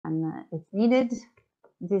when it's needed.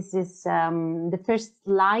 This is the first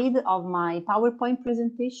slide of my PowerPoint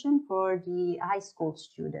presentation for the high school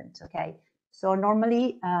student. Okay, so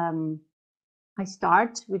normally I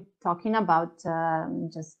start with talking about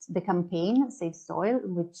just the campaign Save Soil,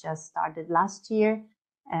 which started last year.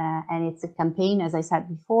 And it's a campaign, as I said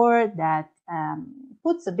before, that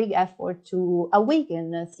puts a big effort to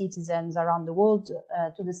awaken citizens around the world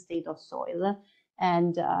to the state of soil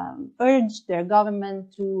and urge their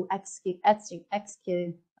government to execute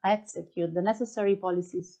the necessary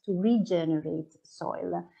policies to regenerate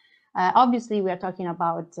soil. Obviously, we are talking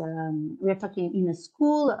about, we are talking in a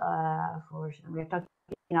school, we are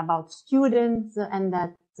talking about students, and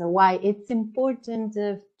that's why it's important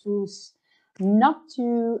to not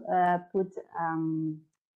to put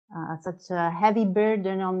such a heavy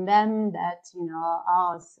burden on them that, you know,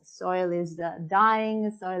 oh, soil is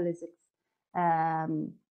dying, soil is,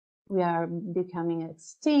 we are becoming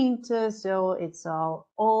extinct, so it's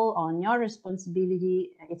all on your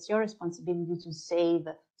responsibility. It's your responsibility to save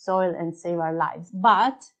soil and save our lives.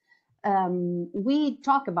 But we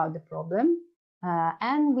talk about the problem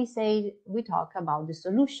and we talk about the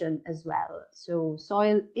solution as well. So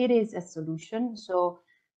soil, it is a solution. So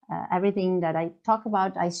everything that I talk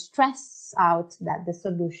about, I stress out that the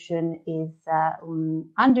solution is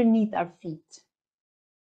underneath our feet.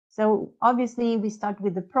 So obviously we start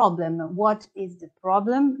with the problem. What is the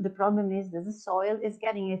problem? The problem is that the soil is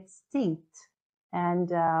getting extinct.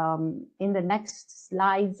 And in the next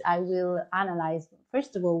slides, I will analyze,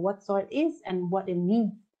 first of all, what soil is and what it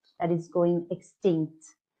means that is going extinct.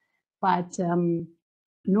 But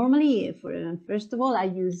normally, first of all, I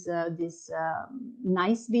use this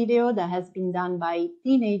nice video that has been done by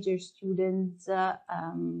teenager students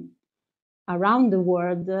around the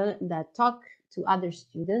world that talk to other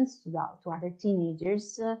students, to other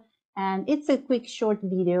teenagers. And it's a quick short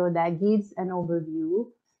video that gives an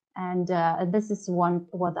overview. And this is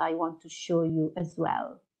what I want to show you as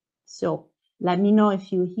well. So let me know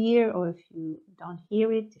if you hear or if you don't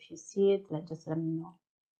hear it, if you see it, just let me know.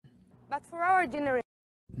 But for our generation,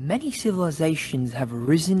 many civilizations have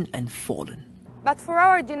risen and fallen. But for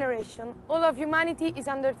our generation, all of humanity is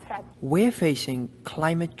under threat. We're facing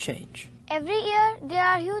climate change. Every year, there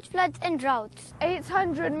are huge floods and droughts.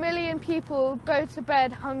 800 million people go to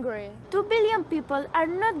bed hungry. 2 billion people are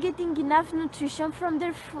not getting enough nutrition from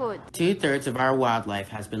their food. 2/3 of our wildlife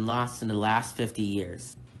has been lost in the last 50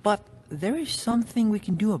 years. But there is something we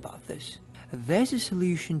can do about this. There's a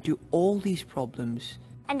solution to all these problems.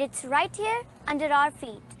 And it's right here under our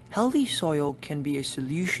feet. Healthy soil can be a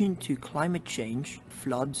solution to climate change,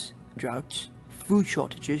 floods, droughts, food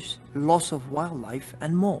shortages, loss of wildlife,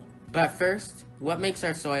 and more. But first, what makes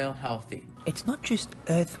our soil healthy? It's not just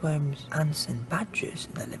earthworms, ants, and badgers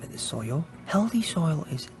that live in the soil. Healthy soil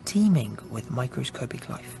is teeming with microscopic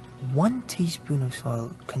life. 1 teaspoon of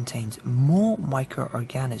soil contains more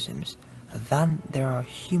microorganisms than there are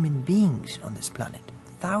human beings on this planet.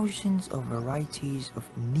 Thousands of varieties of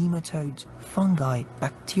nematodes, fungi,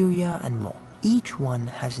 bacteria, and more. Each one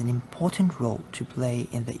has an important role to play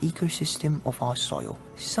in the ecosystem of our soil.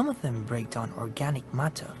 Some of them break down organic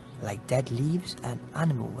matter, like dead leaves and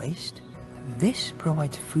animal waste. This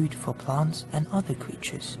provides food for plants and other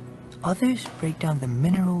creatures. Others break down the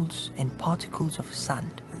minerals and particles of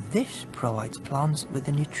sand. This provides plants with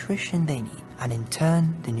the nutrition they need, and in turn,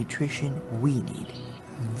 the nutrition we need.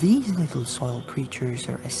 These little soil creatures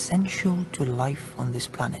are essential to life on this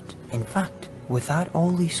planet. In fact, without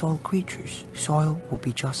all these soil creatures, soil will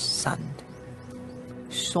be just sand.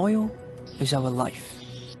 Soil is our life.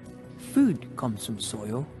 Food comes from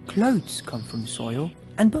soil, clothes come from soil,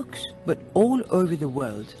 and books. But all over the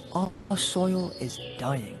world, our soil is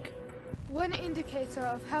dying. One indicator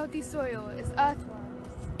of healthy soil is earthworms.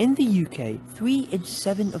 In the UK, 3 in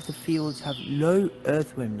 7 of the fields have low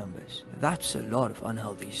earthworm numbers. That's a lot of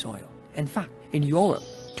unhealthy soil. In fact, in Europe,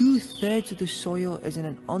 2/3 of the soil is in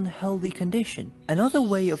an unhealthy condition. Another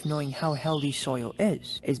way of knowing how healthy soil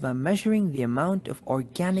is by measuring the amount of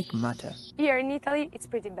organic matter. Here in Italy, it's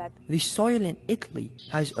pretty bad. The soil in Italy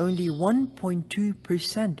has only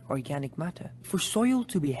 1.2% organic matter. For soil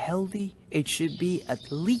to be healthy, it should be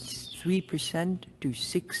at least 3% to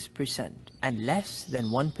 6%. And less than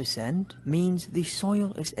 1% means the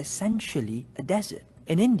soil is essentially a desert.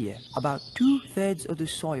 In India, about 2/3 of the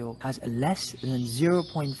soil has less than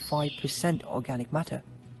 0.5% organic matter.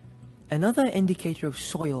 Another indicator of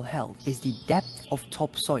soil health is the depth of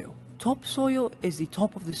topsoil. Topsoil is the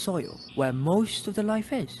top of the soil, where most of the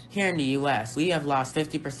life is. Here in the US, we have lost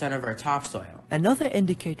 50% of our topsoil. Another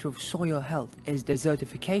indicator of soil health is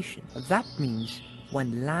desertification. That means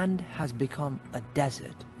when land has become a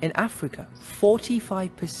desert. In Africa,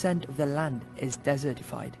 45% of the land is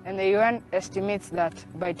desertified. And the UN estimates that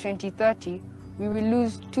by 2030, we will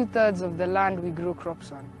lose 2/3 of the land we grow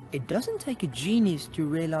crops on. It doesn't take a genius to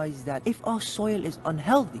realize that if our soil is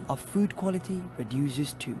unhealthy, our food quality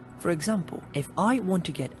reduces too. For example, if I want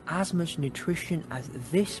to get as much nutrition as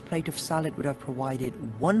this plate of salad would have provided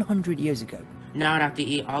 100 years ago, Now I'd have to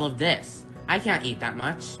eat all of this. I can't eat that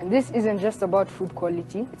much. And this isn't just about food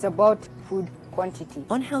quality, it's about food quantity.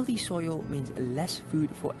 unhealthy soil means less food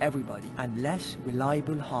for everybody and less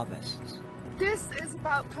reliable harvests. This is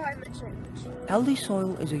about climate change. Healthy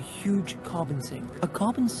soil is a huge carbon sink. A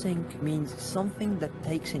carbon sink means something that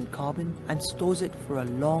takes in carbon and stores it for a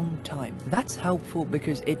long time. That's helpful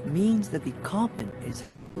because it means that the carbon is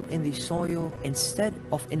in the soil instead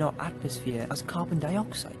of in our atmosphere as carbon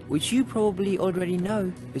dioxide, which you probably already know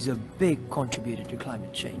is a big contributor to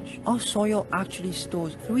climate change. Our soil actually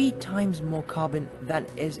stores 3 times more carbon than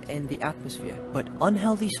is in the atmosphere, but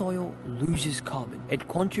unhealthy soil loses carbon. It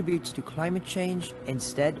contributes to climate change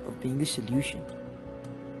instead of being a solution.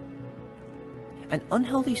 An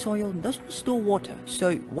unhealthy soil doesn't store water,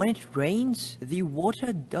 so when it rains, the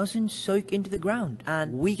water doesn't soak into the ground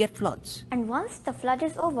and we get floods. And once the flood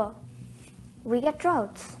is over, we get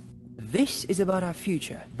droughts. This is about our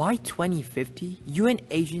future. By 2050, UN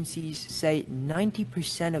agencies say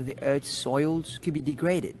 90% of the Earth's soils could be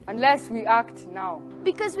degraded. Unless we act now.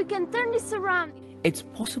 Because we can turn this around. It's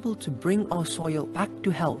possible to bring our soil back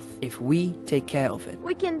to health if we take care of it.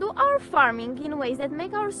 We can do our farming in ways that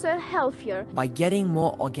make our soil healthier. By getting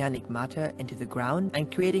more organic matter into the ground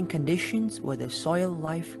and creating conditions where the soil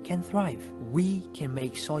life can thrive, we can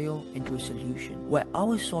make soil into a solution. Where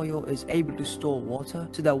our soil is able to store water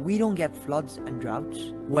so that we don't get floods and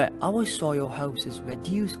droughts. Where our soil helps us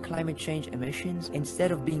reduce climate change emissions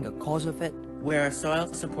instead of being a cause of it. Where our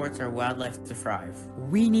soil supports our wildlife to thrive.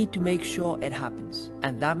 We need to make sure it happens,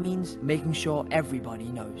 and that means making sure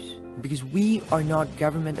everybody knows. Because we are not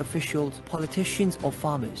government officials, politicians or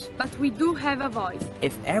farmers. But we do have a voice.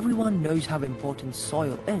 If everyone knows how important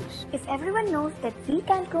soil is, If everyone knows that we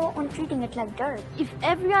can't go on treating it like dirt, If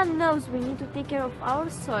everyone knows we need to take care of our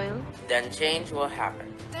soil, Then change will happen.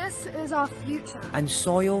 This is our future. and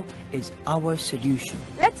soil is our solution.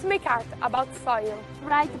 Let's make art about soil.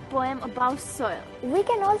 write a poem about soil. we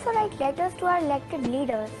can also write letters to our elected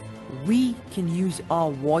leaders. We can use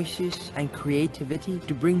our voices and creativity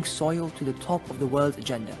to bring soil to the top of the world's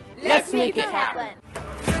agenda. Let's make it happen.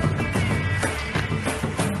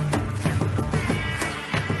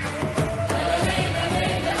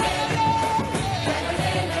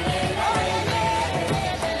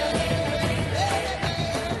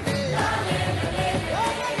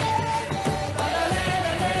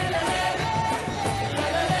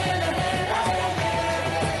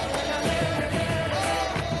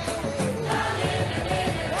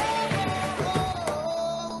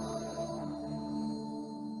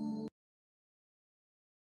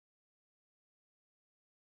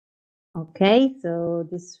 Okay, so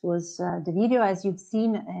this was the video. As you've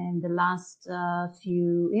seen in the last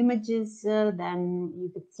few images, then you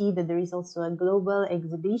could see that there is also a global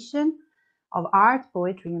exhibition of art,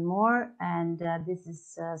 poetry and more. And this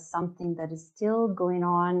is something that is still going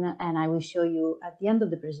on. And I will show you at the end of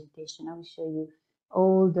the presentation, I will show you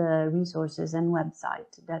all the resources and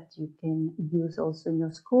website that you can use also in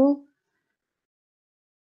your school.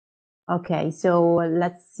 Okay, so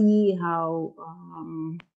let's see how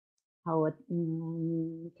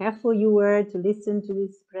careful you were to listen to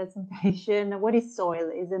this presentation. What is soil?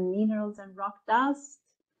 Is it minerals and rock dust,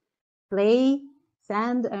 clay,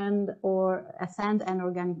 sand and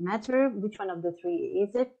organic matter? Which one of the three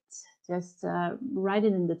is it? Just write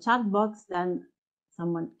it in the chat box, then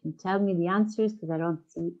someone can tell me the answers because I don't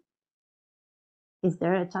see. Is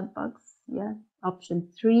there a chat box? Yeah. Option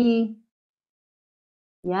 3.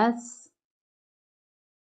 Yes.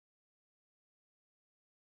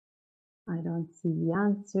 I don't see the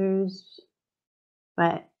answers,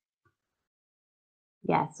 but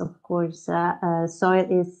yes, of course, soil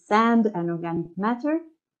is sand and organic matter.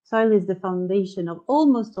 Soil is the foundation of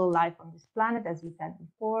almost all life on this planet, as we said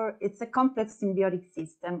before. It's a complex symbiotic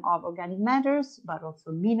system of organic matters, but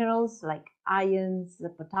also minerals like ions, the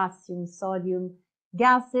potassium, sodium,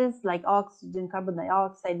 gases like oxygen, carbon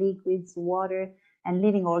dioxide, liquids, water, and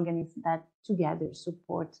living organisms that together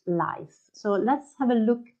support life. So let's have a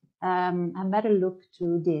look. A better look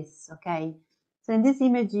to this. Okay, so in this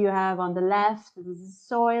image you have on the left, this is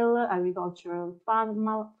soil, agricultural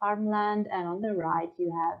farmland, and on the right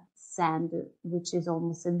you have sand, which is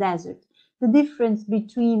almost a desert. The difference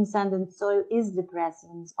between sand and soil is the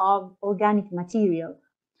presence of organic material,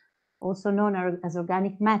 also known as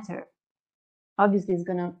organic matter. Obviously, it's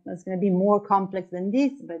gonna be more complex than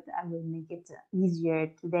this, but I will make it easier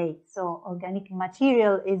today. So organic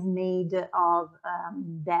material is made of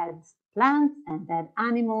dead plants and dead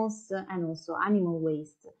animals, and also animal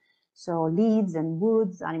waste. So leaves and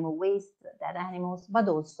woods, animal waste, dead animals, but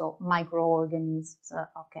also microorganisms.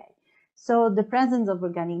 Okay. So the presence of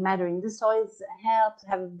organic matter in the soils helps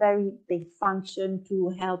have a very big function to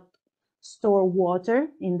help store water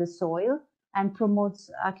in the soil and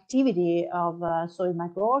promotes activity of soil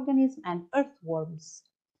microorganisms and earthworms.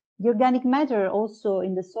 The organic matter also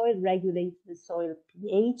in the soil regulates the soil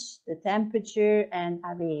pH, the temperature, and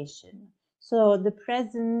aeration. So the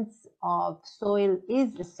presence of soil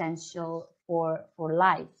is essential for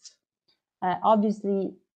life.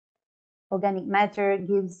 Obviously, organic matter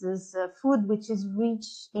gives us food which is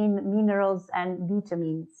rich in minerals and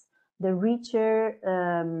vitamins. The richer,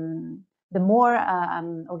 the more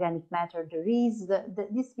organic matter there is,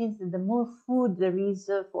 this means that the more food there is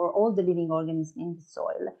for all the living organisms in the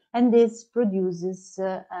soil. And this produces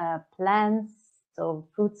plants, so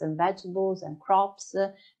fruits and vegetables and crops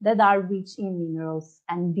that are rich in minerals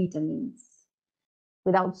and vitamins.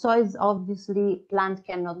 Without soils, obviously, plant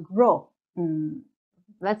cannot grow.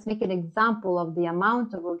 Let's make an example of the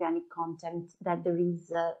amount of organic content that there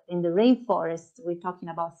is in the rainforest. We're talking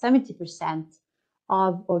about 70%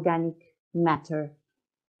 of organic matter.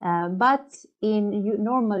 But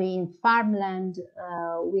normally in farmland,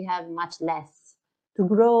 we have much less. To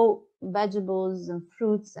grow vegetables and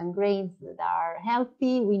fruits and grains that are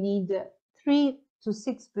healthy, we need 3 to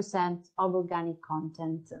 6% of organic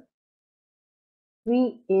content.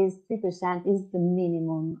 3% is the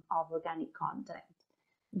minimum of organic content.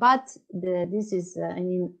 But this is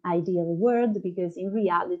an ideal world, because in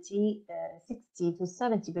reality, 60 to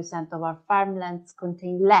 70% of our farmlands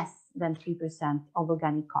contain less than 3% of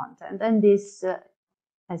organic content. And this,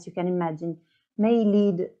 as you can imagine, may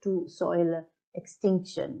lead to soil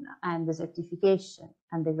extinction and desertification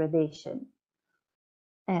and degradation.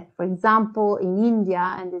 For example, in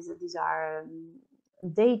India, and these are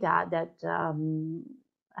data that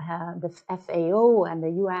the FAO and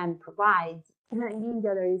the UN provides, in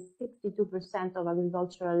India there is 62% of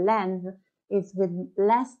agricultural land is with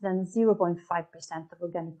less than 0.5% of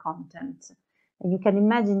organic content. And you can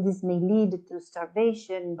imagine this may lead to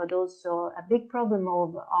starvation, but also a big problem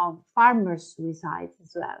of farmers' suicides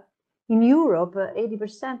as well. In Europe,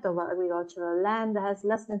 80% of agricultural land has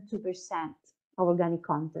less than 2% of organic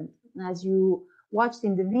content. As you watched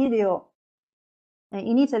in the video,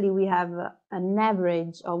 in Italy, we have an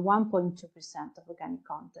average of 1.2% of organic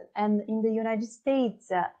content. And in the United States,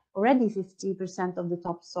 already 50% of the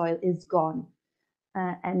topsoil is gone.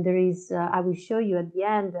 And there is, I will show you at the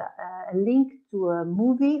end, a link to a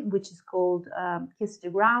movie which is called Kiss the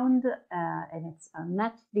Ground, and it's on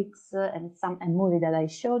Netflix, and it's a movie that I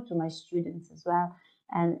showed to my students as well.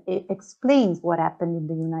 And it explains what happened in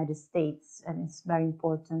the United States, and it's very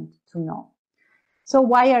important to know. So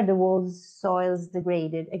why are the world's soils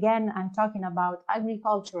degraded? Again, I'm talking about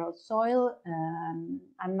agricultural soil.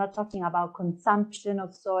 I'm not talking about consumption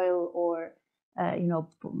of soil or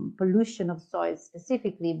pollution of soil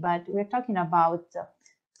specifically, but we're talking about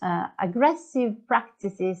aggressive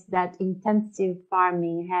practices that intensive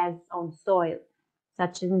farming has on soil.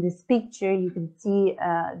 Such as in this picture, you can see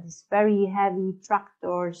these very heavy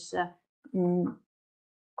tractors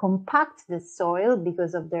compact the soil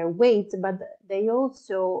because of their weight, but they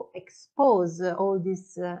also expose all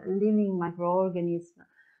these living microorganisms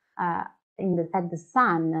at the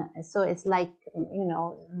sun. So it's like,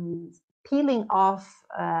 peeling off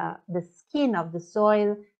the skin of the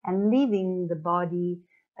soil and leaving the body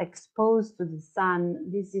exposed to the sun.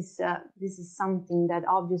 This is something that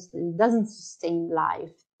obviously doesn't sustain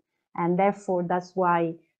life, and therefore that's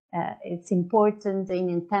why it's important in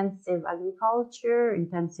intensive agriculture,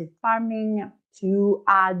 intensive farming, to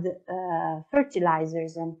add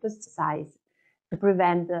fertilizers and pesticides to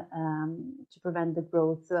prevent the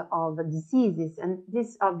growth of diseases. And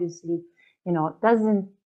this obviously, doesn't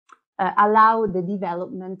allow the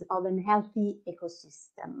development of a healthy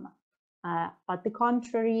ecosystem. On the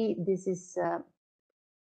contrary,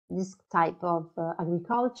 this type of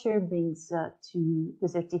agriculture brings to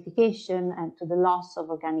desertification and to the loss of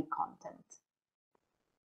organic content.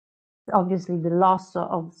 Obviously, the loss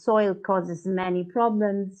of soil causes many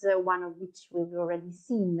problems, one of which we've already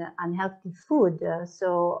seen, unhealthy food.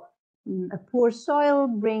 So a poor soil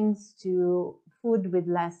brings to food with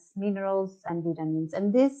less minerals and vitamins.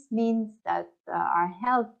 And this means that our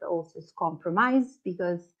health also is compromised,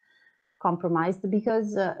 because compromised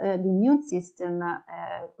because the immune system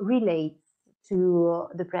relates to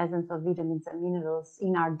the presence of vitamins and minerals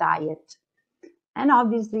in our diet. And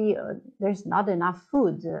obviously, there's not enough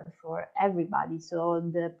food for everybody. So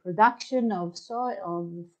the production of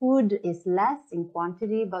food is less in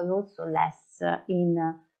quantity, but also less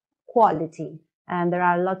in quality. And there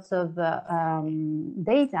are lots of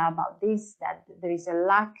data about this, that there is a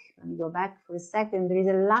lack. Let me go back for a second. There is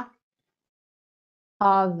a lack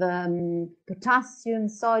of potassium,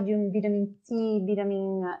 sodium, vitamin C,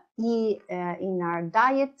 vitamin E in our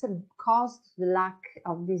diet, caused the lack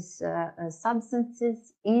of these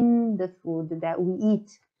substances in the food that we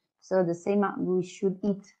eat. So the same, we should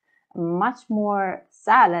eat much more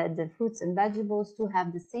salad, fruits and vegetables to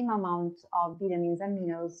have the same amount of vitamins and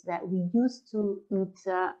minerals that we used to eat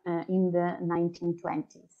in the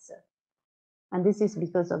 1920s. And this is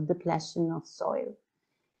because of depletion of soil.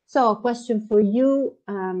 So, question for you,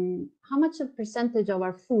 how much of percentage of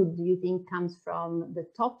our food do you think comes from the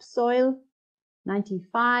topsoil?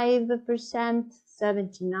 95%,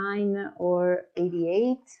 79, or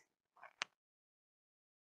 88?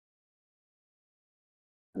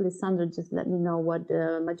 Alessandro, just let me know what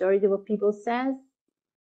the majority of people says.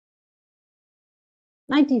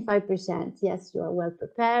 95%, yes, you are well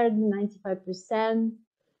prepared, 95%.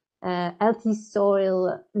 Healthy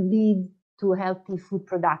soil leads to healthy food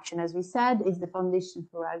production, as we said, is the foundation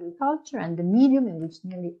for agriculture and the medium in which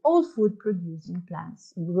nearly all food producing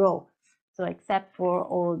plants grow. So except for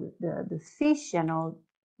all the fish and all,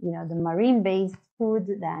 the marine-based food,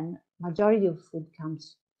 then majority of food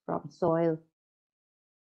comes from soil.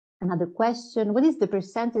 Another question, what is the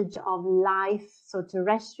percentage of life, so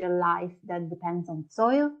terrestrial life, that depends on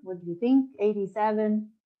soil? What do you think? 87,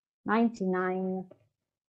 99,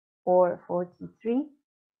 or 43?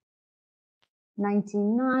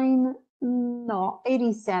 99, no,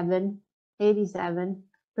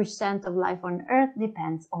 87% of life on Earth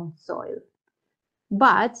depends on soil.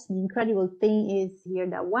 But the incredible thing is here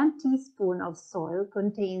that 1 teaspoon of soil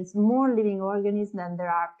contains more living organisms than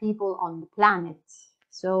there are people on the planet.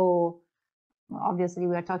 So obviously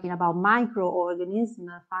we are talking about microorganisms,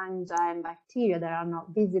 fungi and bacteria that are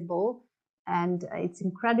not visible. And it's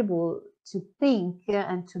incredible to think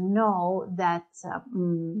and to know that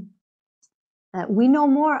we know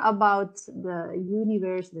more about the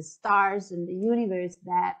universe, the stars and the universe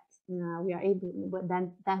that we are able,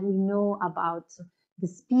 that we know about the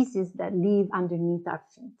species that live underneath our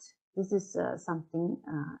feet. This is something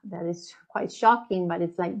that is quite shocking, but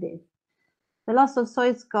it's like this. The loss of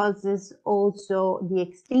soil causes also the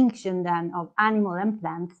extinction then of animal and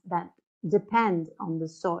plants that depend on the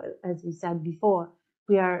soil. As we said before,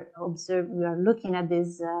 we are looking at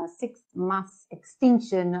this sixth mass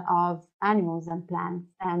extinction of animals and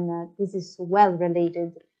plants, and this is well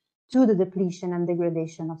related to the depletion and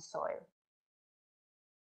degradation of soil.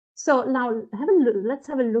 So now let's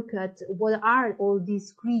have a look at what are all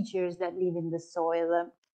these creatures that live in the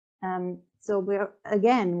soil. So we are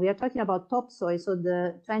talking about topsoil, so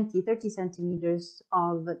the 20-30 centimeters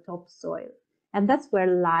of topsoil, and that's where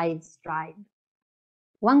lives thrive.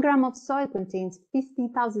 1 gram of soil contains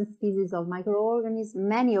 50,000 species of microorganisms,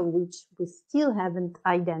 many of which we still haven't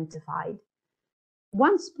identified.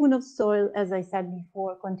 1 spoon of soil, as I said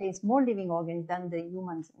before, contains more living organisms than the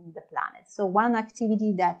humans in the planet. So one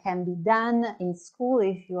activity that can be done in school,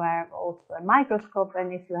 if you have also a microscope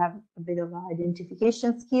and if you have a bit of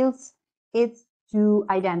identification skills, it's to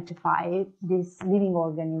identify these living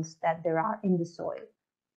organisms that there are in the soil.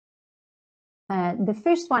 The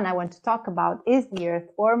first one I want to talk about is the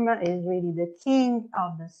earthworm. It is really the king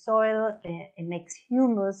of the soil. It makes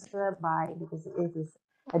humus because it is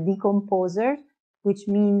a decomposer, which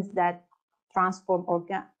means that transform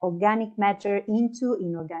organic matter into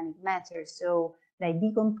inorganic matter. So they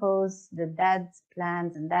decompose the dead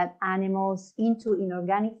plants and dead animals into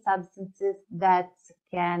inorganic substances that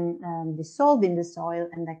can dissolve in the soil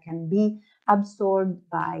and that can be absorbed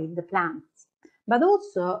by the plants. But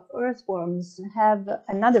also earthworms have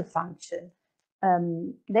another function.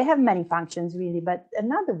 They have many functions really, but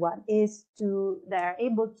another one is they're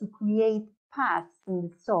able to create paths in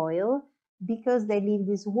the soil because they leave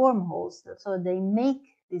these wormholes. So they make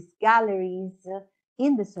these galleries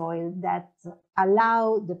in the soil that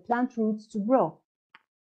allow the plant roots to grow.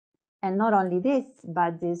 And not only this,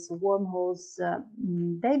 but these wormholes,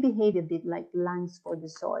 they behave a bit like lungs for the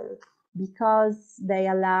soil because they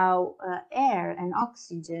allow air and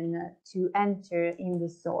oxygen to enter in the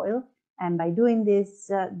soil. And by doing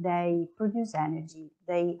this, they produce energy.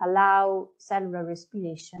 They allow cellular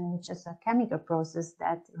respiration, which is a chemical process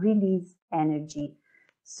that releases energy.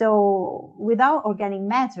 So without organic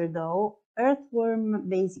matter, though,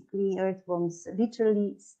 earthworms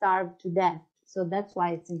literally starve to death. So that's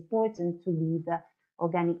why it's important to leave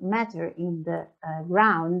organic matter in the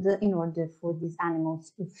ground in order for these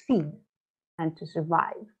animals to feed and to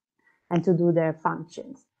survive and to do their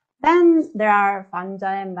functions. Then there are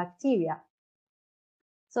fungi and bacteria.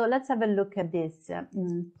 So let's have a look at this.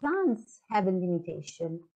 Plants have a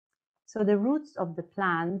limitation. So the roots of the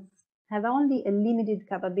plants have only a limited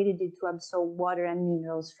capability to absorb water and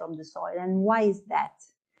minerals from the soil. And why is that?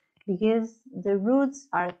 Because the roots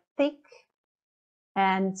are thick,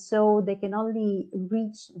 and so they can only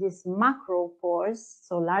reach these macro pores,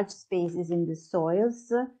 so large spaces in the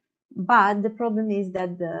soils. But the problem is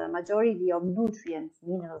that the majority of nutrients,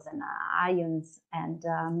 minerals and ions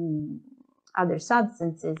and other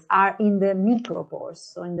substances are in the micropores,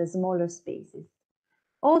 so in the smaller spaces.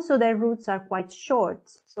 Also, their roots are quite short,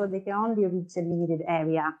 so they can only reach a limited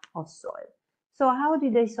area of soil. So how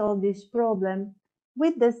did they solve this problem?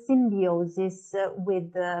 With the symbiosis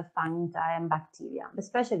with the fungi and bacteria,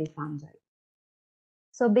 especially fungi.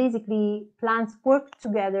 So basically, plants work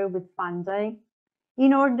together with fungi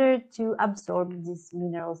in order to absorb these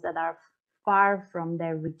minerals that are far from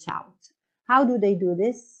their reach out. How do they do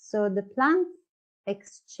this? So the plants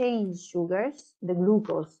exchange sugars, the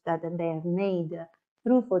glucose that they have made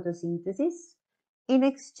through photosynthesis, in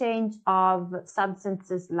exchange of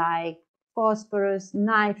substances like phosphorus,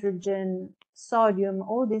 nitrogen, sodium,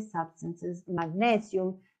 all these substances,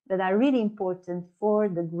 magnesium, that are really important for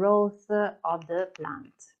the growth of the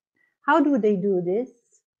plant. How do they do this?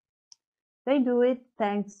 They do it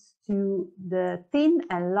thanks to the thin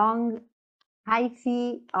and long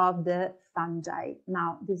hyphae of the fungi.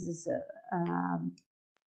 Now, this is a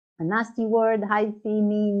nasty word. Hyphae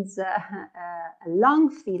means a long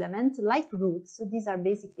filament like roots. So these are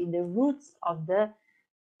basically the roots of the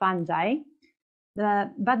fungi,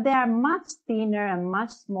 but they are much thinner and much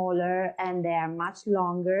smaller, and they are much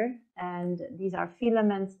longer. And these are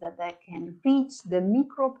filaments that they can reach the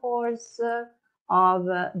micropores of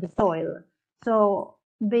the soil. So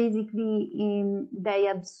basically, they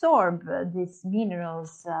absorb these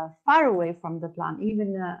minerals far away from the plant,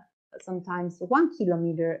 even sometimes 1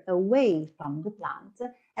 kilometer away from the plant,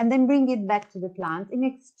 and then bring it back to the plant in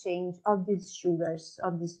exchange of these sugars,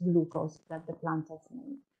 of this glucose that the plant has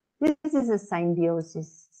made. This is a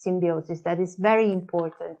symbiosis that is very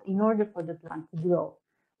important in order for the plant to grow.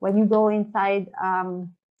 When you go inside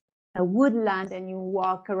a woodland and you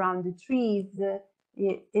walk around the trees,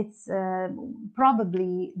 it's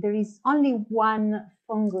probably there is only one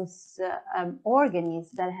fungus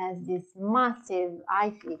organism that has these massive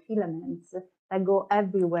hyphae filaments that go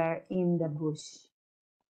everywhere in the bush.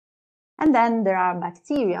 And then there are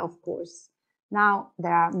bacteria, of course. Now,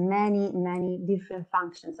 there are many different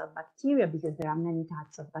functions of bacteria because there are many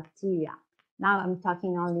types of bacteria. Now, I'm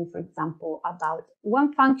talking only, for example, about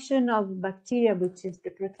one function of bacteria, which is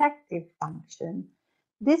the protective function.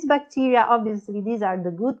 These bacteria, obviously, these are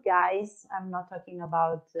the good guys. I'm not talking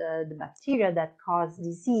about the bacteria that cause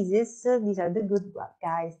diseases. These are the good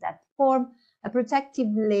guys that form a protective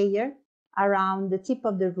layer around the tip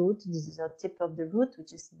of the root. This is a tip of the root,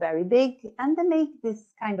 which is very big, and they make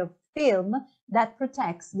this kind of film that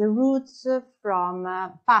protects the roots from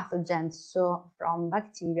pathogens, so from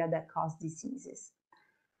bacteria that cause diseases.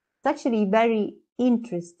 It's actually very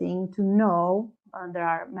interesting to know, there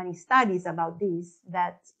are many studies about this,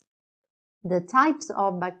 that the types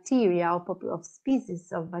of bacteria, of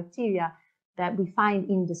species of bacteria that we find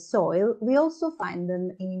in the soil, we also find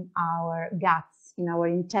them in our guts, in our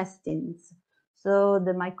intestines. So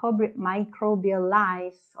the microbial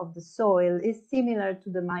life of the soil is similar to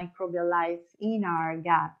the microbial life in our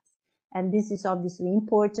guts. And this is obviously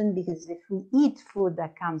important because if we eat food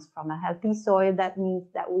that comes from a healthy soil, that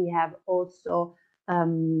means that we have also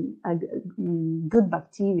good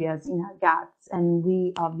bacteria in our guts, and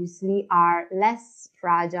we obviously are less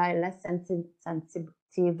fragile, less sensitive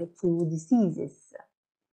to diseases.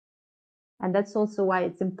 And that's also why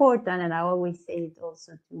it's important, and I always say it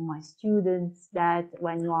also to my students, that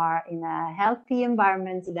when you are in a healthy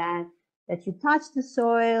environment, that you touch the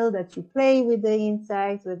soil, that you play with the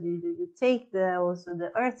insects, that you take also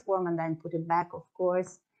the earthworm and then put it back, of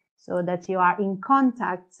course, so that you are in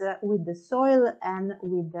contact with the soil and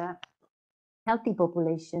with the healthy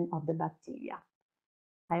population of the bacteria.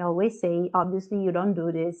 I always say, obviously, you don't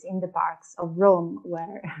do this in the parks of Rome,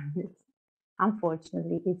 where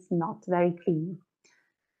unfortunately it's not very clean.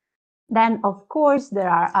 Then, of course, there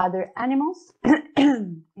are other animals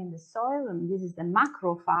in the soil, and this is the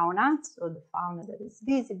macrofauna, so the fauna that is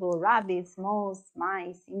visible: rabbits, moles,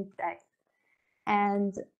 mice, insects.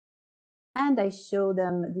 And And I show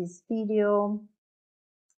them this video.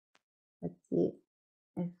 Let's see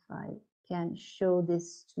if I can show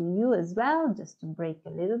this to you as well, just to break a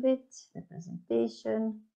little bit the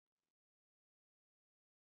presentation.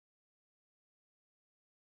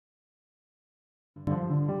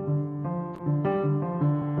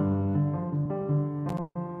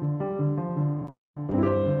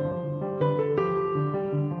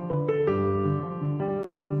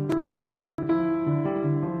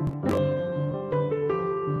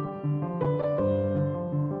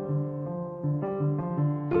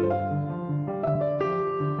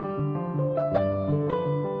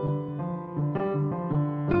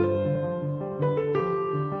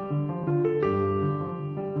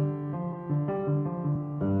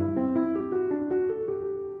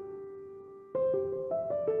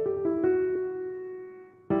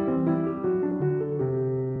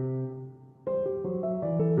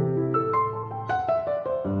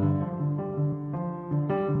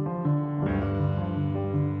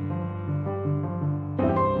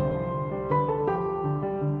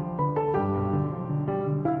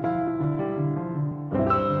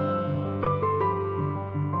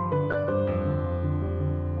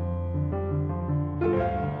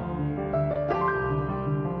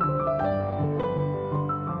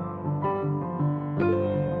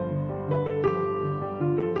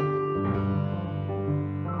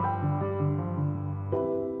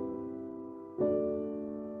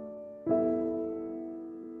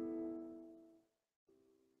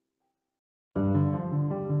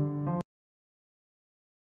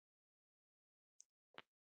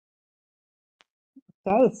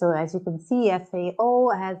 Okay, so as you can see, FAO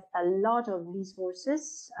has a lot of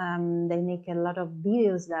resources. They make a lot of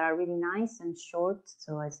videos that are really nice and short.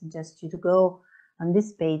 So I suggest you to go on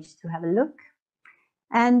this page to have a look.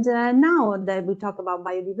 And now that we talk about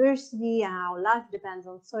biodiversity, how life depends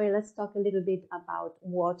on soil, let's talk a little bit about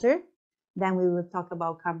water. Then we will talk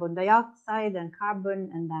about carbon dioxide and carbon,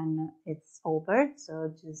 and then it's over.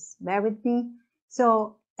 So just bear with me.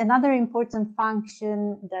 So another important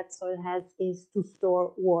function that soil has is to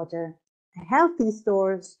store water. A healthy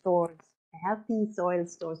soil stores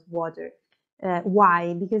water.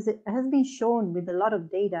 Why? Because it has been shown with a lot of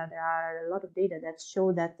data. There are a lot of data that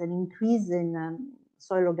show that an increase in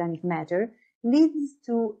soil organic matter leads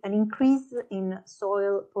to an increase in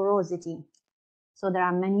soil porosity. So there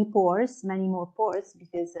are many more pores,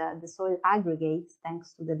 because the soil aggregates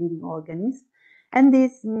thanks to the living organisms. And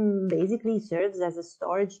this basically serves as a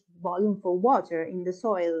storage volume for water in the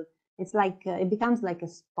soil. It's like, it becomes like a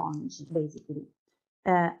sponge, basically.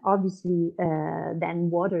 Obviously, then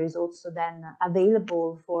water is also then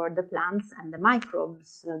available for the plants and the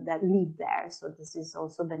microbes that live there. So this is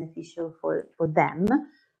also beneficial for them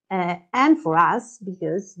and for us,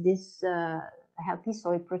 because this healthy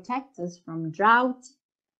soil protects us from drought,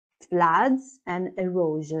 floods, and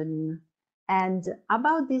erosion. And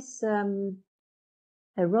about this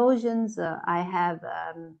erosions, I have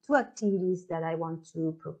two activities that I want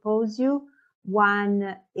to propose you.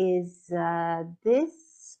 One is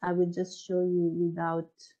this. I will just show you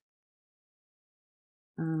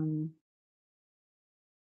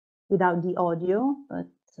without the audio, but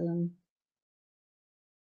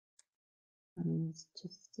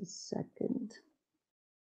just a second.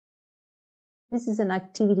 This is an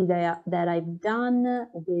activity that I've done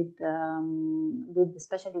with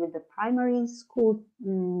especially with the primary school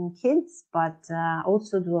kids, but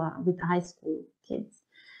also with high school kids.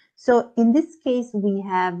 So in this case, we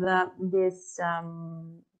have this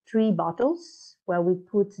 3 bottles where we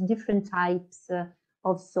put different types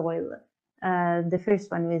of soil. The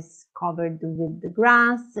first one is covered with the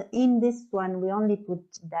grass. In this one, we only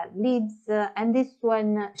put dead leaves, and this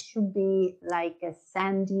one should be like a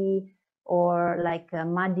sandy or like a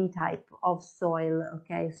muddy type of soil,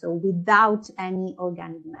 okay, so without any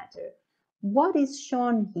organic matter. What is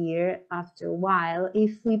shown here after a while,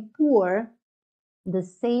 if we pour the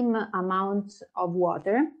same amount of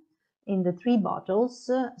water in the 3 bottles,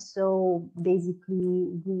 so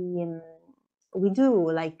basically we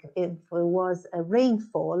do like if it was a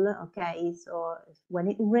rainfall, okay, so when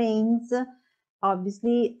it rains,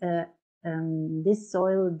 obviously this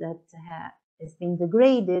soil that has been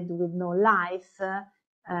degraded with no life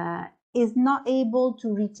is not able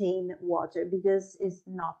to retain water because it's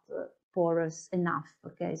not porous enough,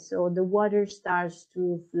 okay, so the water starts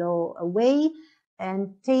to flow away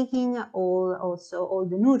and taking all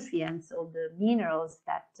the nutrients, all the minerals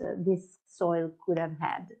that this soil could have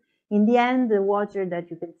had. In the end, the water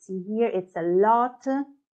that you can see here, it's a lot,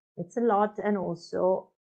 and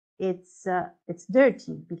also it's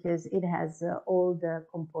dirty because it has all the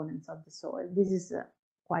components of the soil. This is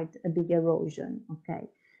quite a big erosion. Okay.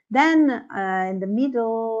 Then in the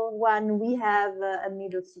middle one, we have a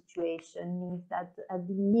middle situation, means that at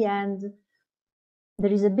the end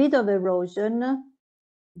there is a bit of erosion.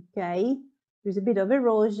 Okay, there's a bit of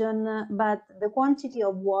erosion, but the quantity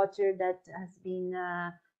of water that has been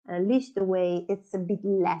leached away, it's a bit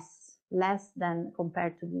less than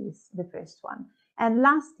compared to the first one. And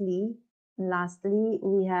lastly,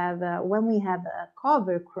 we have when we have a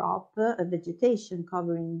cover crop, a vegetation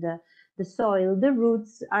covering the soil, the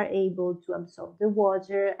roots are able to absorb the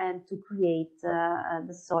water and to create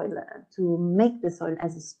the soil, to make the soil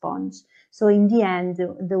as a sponge. So in the end,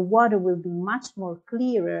 the water will be much more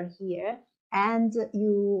clearer here, and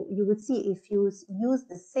you will see if you use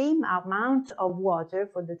the same amount of water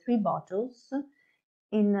for the 3 bottles,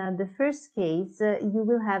 in the first case, you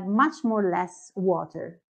will have much more less water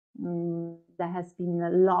that has been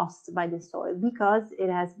lost by the soil, because it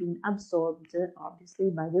has been absorbed obviously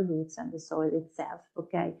by the roots and the soil itself.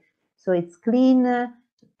 Okay, so it's clean,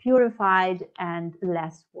 purified, and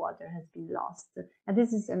less water has been lost. And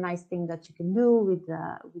this is a nice thing that you can do with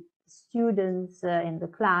students in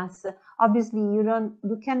the class. Obviously you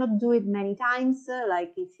cannot do it many times,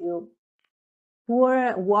 like if you pour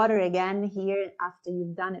water again here after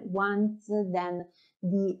you've done it once, then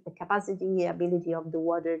the ability of the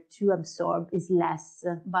water to absorb is less,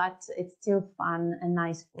 but it's still fun and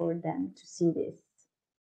nice for them to see this.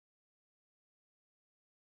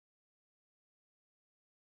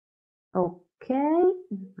 Okay,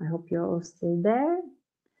 I hope you're all still there.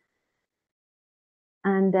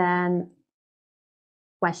 And then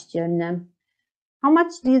question, how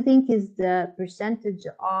much do you think is the percentage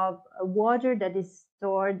of water that is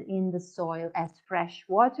stored in the soil as fresh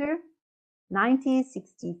water? 90,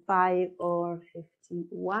 65, or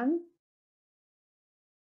 51?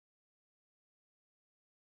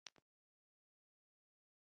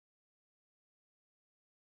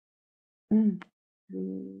 Mm.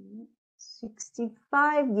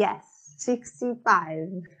 65, yes,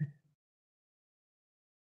 65.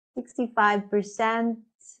 65%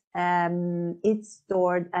 it's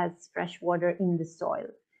stored as fresh water in the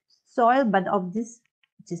soil, but of this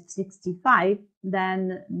just 65,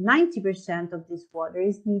 then 90% of this water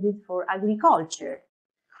is needed for agriculture.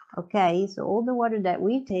 Okay, so all the water that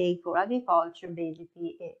we take for agriculture,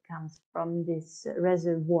 basically it comes from this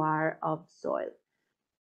reservoir of soil.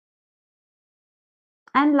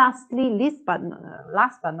 And lastly,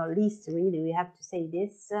 last but not least, really, we have to say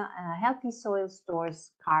this, healthy soil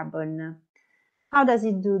stores carbon. How does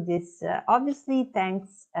it do this? Obviously,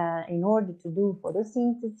 thanks, in order to do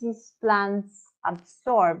photosynthesis, plants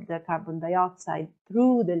absorb the carbon dioxide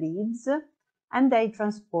through the leaves, and they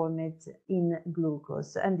transform it in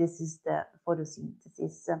glucose, and this is the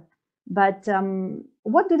photosynthesis. But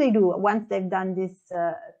what do they do once they've done this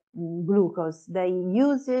glucose? They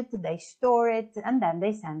use it, they store it, and then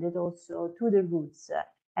they send it also to the roots.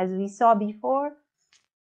 As we saw before,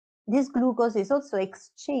 this glucose is also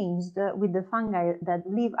exchanged with the fungi that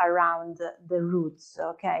live around the roots,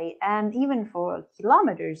 okay? And even for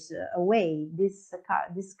kilometers away, this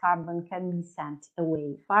carbon can be sent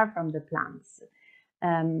away, far from the plants.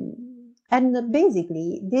 And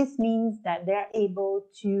basically, this means that they're able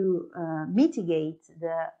to mitigate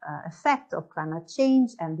the effect of climate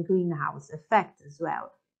change and the greenhouse effect as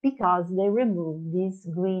well, because they remove these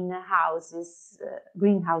greenhouse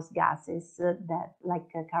gases that like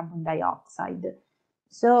carbon dioxide.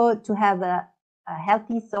 So to have a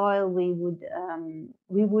healthy soil,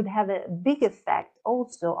 we would have a big effect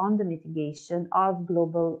also on the mitigation of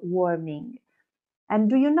global warming. And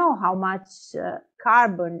do you know how much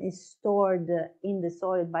carbon is stored in the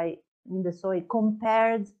soil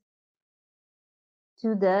compared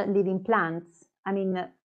to the living plants? I mean,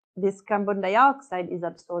 this carbon dioxide is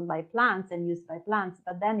absorbed by plants and used by plants,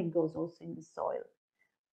 but then it goes also in the soil.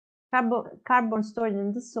 Carbon stored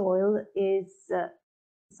in the soil is,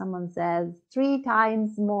 someone says, 3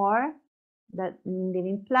 times more than in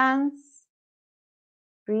living plants.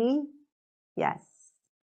 3? Yes.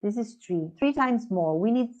 This is 3 times more. We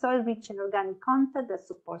need soil-rich and organic content that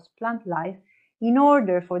supports plant life in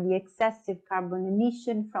order for the excessive carbon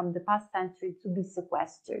emission from the past century to be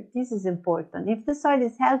sequestered. This is important. If the soil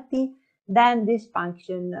is healthy, then this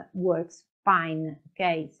function works fine.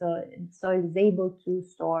 Okay, so soil is able to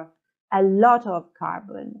store a lot of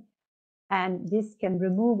carbon, and this can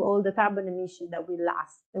remove all the carbon emission that we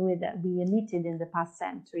emitted in the past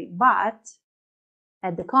century. But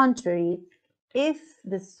at the contrary, if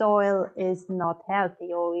the soil is not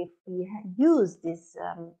healthy, or if we use these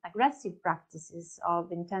aggressive practices of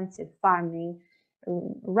intensive farming,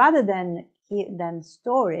 rather than then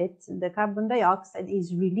store it, the carbon dioxide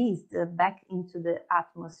is released back into the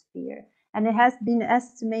atmosphere. And it has been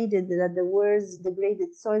estimated that the world's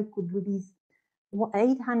degraded soil could release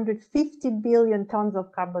 850 billion tons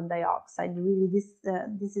of carbon dioxide. Really,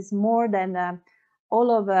 this is more than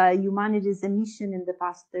all of humanity's emission in the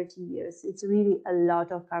past 30 years. It's really a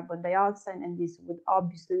lot of carbon dioxide, and this would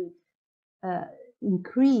obviously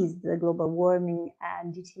increase the global warming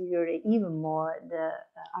and deteriorate even more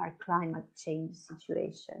our climate change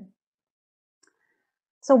situation.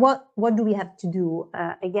 So what do we have to do?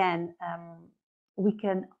 Again, we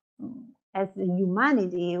can, as a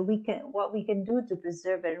humanity, what we can do to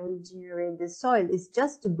preserve and regenerate the soil is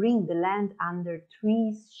just to bring the land under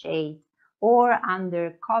trees shade or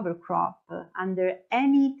under cover crop, under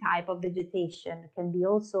any type of vegetation. It can be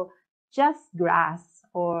also just grass,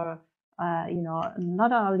 or you know,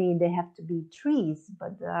 not only they have to be trees,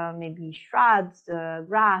 but maybe shrubs,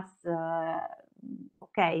 grass.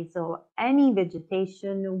 Okay, so any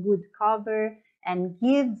vegetation would cover and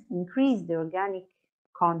increase the organic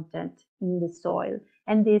content in the soil,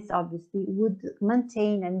 and this obviously would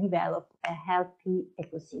maintain and develop a healthy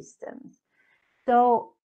ecosystem.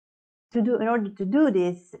 So in order to do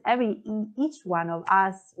this, each one of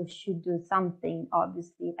us should do something,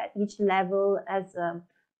 obviously, at each level, as a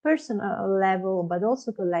personal level, but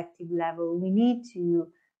also collective level. We need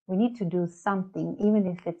to do something, even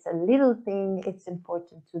if it's a little thing. It's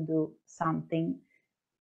important to do something.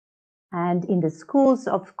 And in the schools,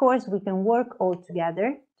 of course, we can work all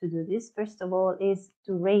together to do this. First of all, is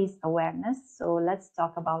to raise awareness. So let's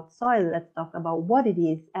talk about soil. Let's talk about what it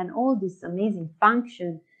is and all this amazing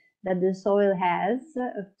function that the soil has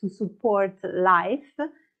to support life.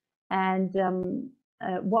 And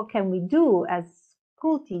what can we do as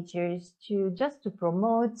school teachers to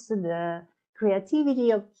promote the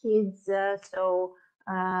creativity of kids?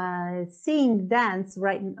 Sing, dance,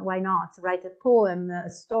 why not? Write a poem,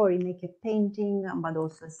 a story, make a painting, but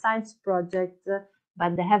also a science project.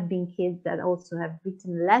 But there have been kids that also have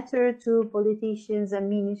written letters to politicians and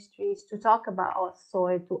ministries to talk about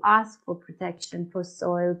soil, to ask for protection for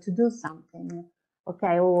soil, to do something.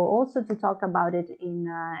 Okay, or also to talk about it in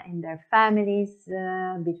their families,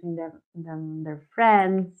 between their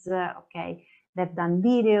friends. Okay. They've done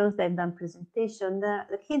videos, they've done presentations.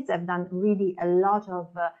 The kids have done really a lot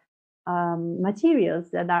of materials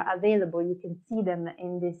that are available. You can see them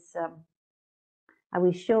in this. I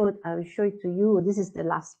will show it to you. This is the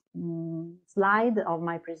last slide of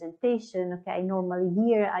my presentation. Okay, normally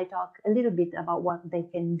here I talk a little bit about what they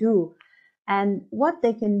can do, and what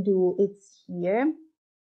they can do. It's here.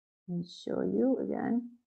 Let me show you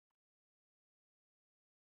again.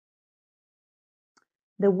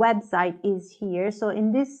 The website is here. So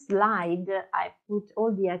in this slide, I put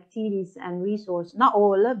all the activities and resources, not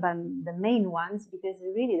all, but the main ones, because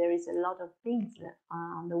really there is a lot of things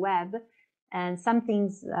on the web, and some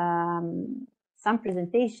things, some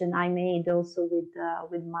presentation I made also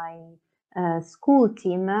with my school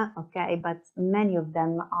team. Okay, but many of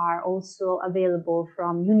them are also available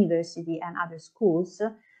from university and other schools.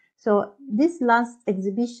 So this last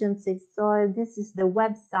exhibition, SaveSoil, this is the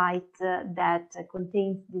website that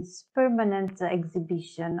contains this permanent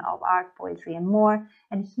exhibition of art, poetry, and more.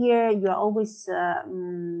 And here you are always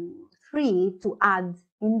free to add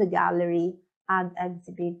in the gallery, add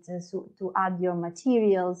exhibits, so to add your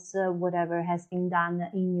materials, whatever has been done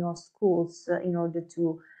in your schools in order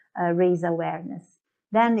to raise awareness.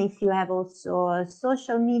 Then if you have also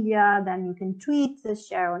social media, then you can tweet,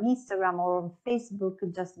 share on Instagram or on Facebook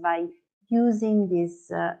just by using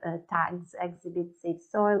these tags, exhibit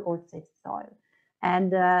SaveSoil or SaveSoil.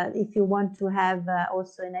 And if you want to have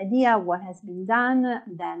also an idea of what has been done,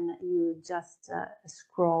 then you just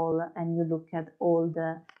scroll and you look at all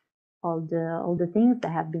the things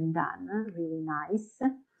that have been done. Really nice.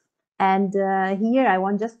 And here I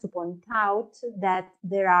want just to point out that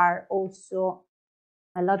there are also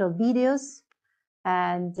a lot of videos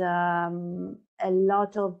and a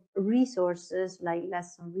lot of resources, like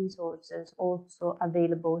lesson resources, also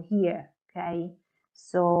available here. Okay,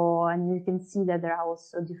 so, and you can see that there are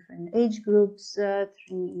also different age groups,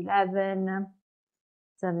 3-11,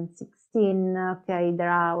 7-16. Okay,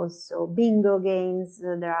 there are also bingo games,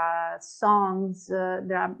 there are songs,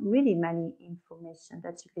 there are really many information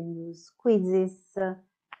that you can use, quizzes.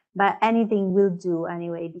 But anything will do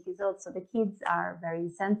anyway, because also the kids are very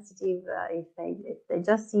sensitive. If they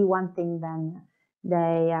just see one thing, then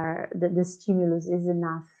the stimulus is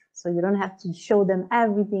enough. So you don't have to show them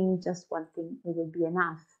everything, just one thing, it will be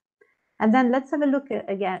enough. And then let's have a look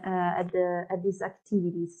again at these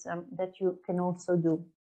activities that you can also do.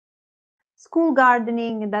 School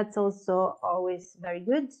gardening, that's also always very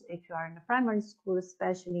good if you are in a primary school,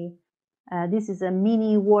 especially. This is a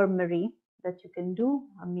mini wormery that you can do,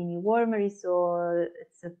 a mini wormery. So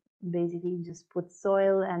it's basically you just put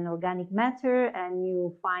soil and organic matter, and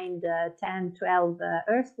you find 10, 12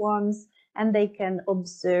 earthworms, and they can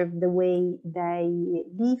observe the way they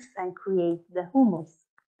live and create the humus.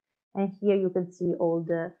 And here you can see all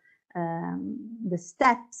the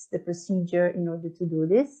steps, the procedure in order to do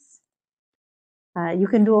this. You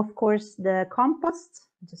can do, of course, the compost.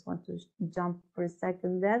 I just want to jump for a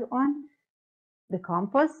second that one. The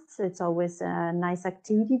compost, it's always a nice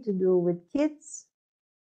activity to do with kids.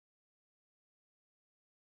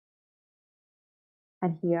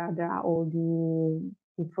 And here there are all the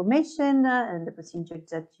information and the procedures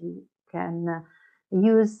that you can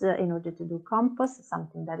use in order to do compost,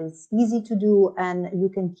 something that is easy to do, and you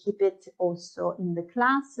can keep it also in the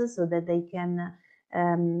classes so that they can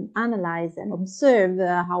analyze and observe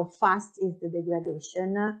how fast is the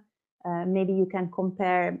degradation. Maybe you can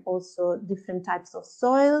compare also different types of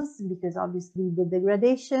soils, because obviously the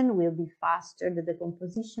degradation will be faster, the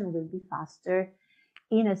decomposition will be faster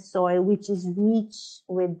in a soil which is rich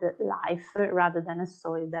with life rather than a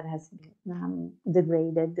soil that has been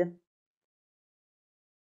degraded.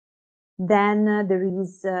 Then there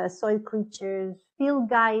is soil creatures field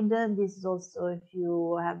guide. This is also if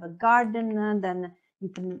you have a garden, then you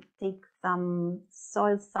can take some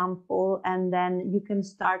soil sample, and then you can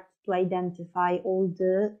start to identify all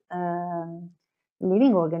the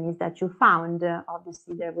living organisms that you found.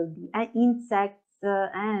 Obviously, there will be insects,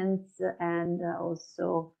 ants, and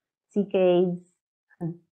also cicadas,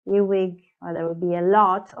 earwig. There will be a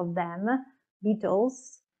lot of them,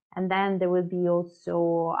 beetles. And then there will be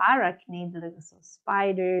also arachnids, so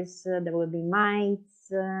spiders, there will be mites,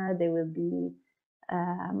 there will be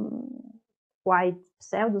white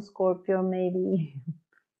pseudoscorpion maybe.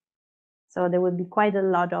 So there will be quite a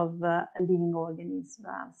lot of living organisms,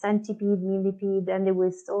 centipede, millipede, and they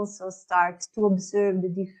will also start to observe the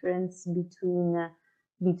difference between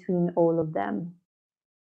all of them.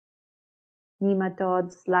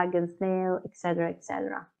 Nematodes, slug and snail, etc.,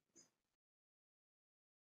 etc.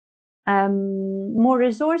 More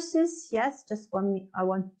resources, yes, I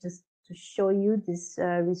want just to show you these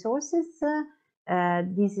resources.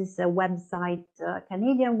 This is a website,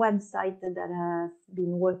 Canadian website that has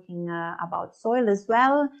been working about soil as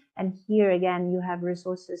well. And here again, you have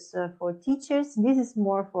resources for teachers. This is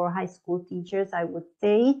more for high school teachers, I would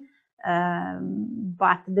say.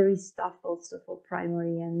 But there is stuff also for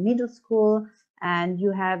primary and middle school. And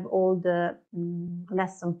you have all the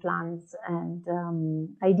lesson plans and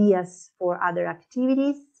ideas for other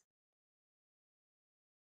activities.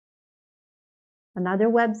 Another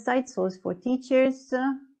website, Source for Teachers,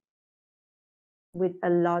 with a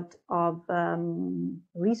lot of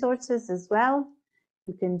resources as well.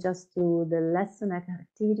 You can just do the lesson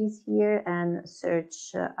activities here and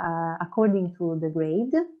search according to the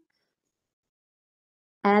grade.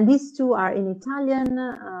 And these two are in Italian.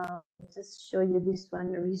 Just show you this one,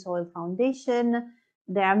 SaveSoil Foundation.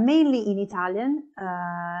 They are mainly in Italian.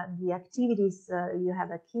 The activities, you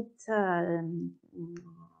have a kit,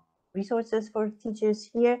 resources for teachers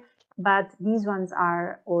here, but these ones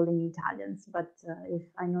are all in Italians. But if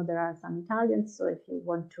I know there are some Italians, so if you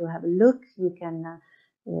want to have a look, you can,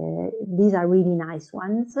 these are really nice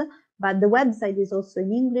ones. But the website is also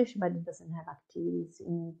in English, but it doesn't have activities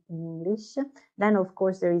in English. Then, of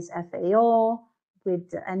course, there is FAO,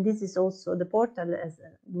 and this is also, the portal is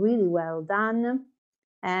really well done.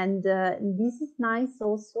 And this is nice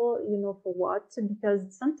also, you know, for what?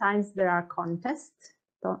 Because sometimes there are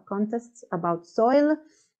contests about soil.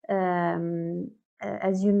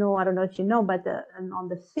 As you know, I don't know if you know, but on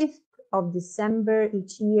the 5th of December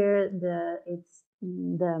each year, it's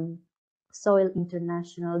the Soil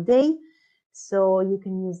International Day. So you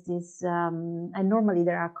can use this, and normally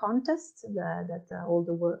there are contests that all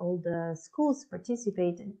the schools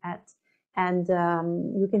participate at, and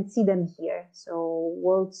you can see them here. So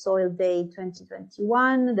World Soil Day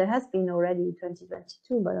 2021, there has been already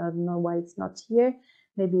 2022, but I don't know why it's not here.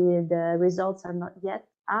 Maybe the results are not yet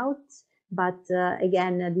out. But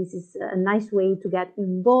again, this is a nice way to get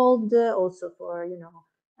involved, also for, you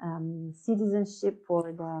know, citizenship,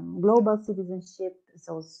 for the global citizenship. Is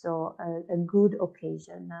also a good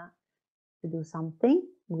occasion to do something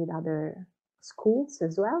with other schools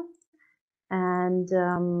as well. And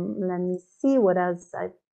let me see what else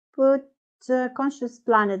I put.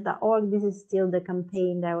 Consciousplanet.org. This is still the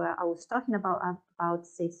campaign that I was talking about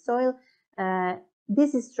SaveSoil.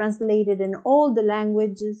 This is translated in all the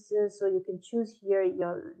languages, so you can choose here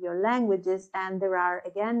your languages, and there are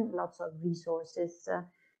again lots of resources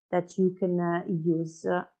that you can use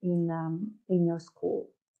in your school.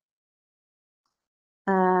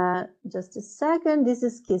 Just a second, this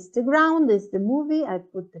is Kiss the Ground, this is the movie. I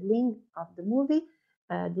put the link of the movie.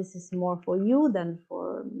 This is more for you than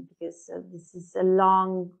for me, because this is a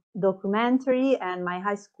long documentary, and my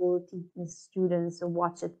high school students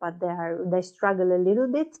watch it, but they struggle a little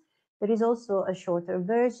bit. There is also a shorter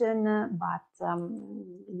version, but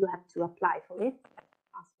you have to apply for it.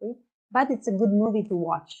 But it's a good movie to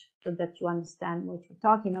watch so that you understand what you're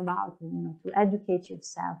talking about, and you know, to educate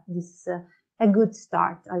yourself. This is a good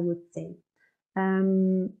start, I would say.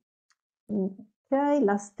 Okay,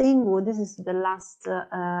 last thing. Well, this is the last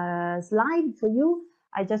slide for you.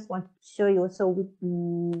 I just want to show you. So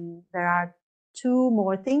there are two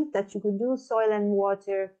more things that you could do. Soil and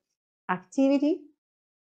water activity.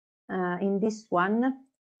 In this one,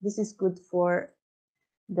 this is good for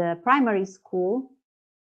the primary school.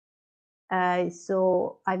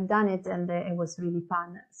 So I've done it, and it was really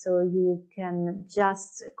fun. So you can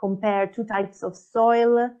just compare two types of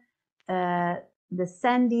soil, the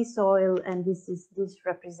sandy soil, and this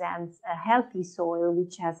represents a healthy soil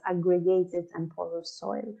which has aggregated and porous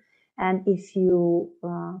soil. And if you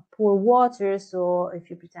pour water, so if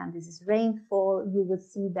you pretend this is rainfall, you will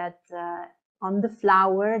see that on the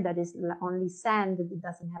flour that is only sand, it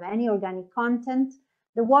doesn't have any organic content,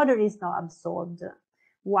 the water is not absorbed,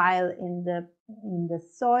 while in the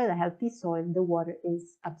soil, a healthy soil, the water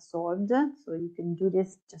is absorbed. So you can do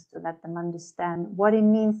this just to let them understand what it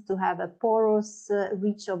means to have a porous,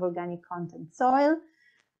 rich of organic content soil.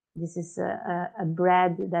 This is a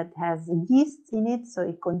bread that has yeast in it, so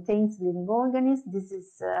it contains living organisms. This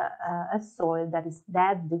is a soil that is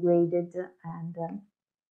dead, degraded, and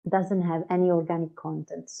doesn't have any organic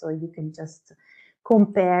content. So you can just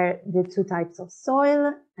compare the two types of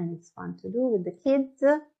soil, and it's fun to do with the kids.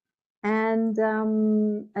 And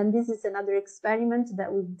this is another experiment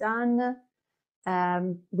that we've done.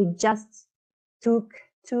 We just took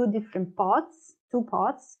two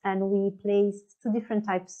pots, and we placed two different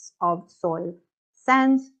types of soil,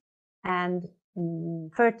 sand and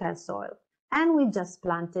fertile soil. And we just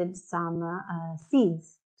planted some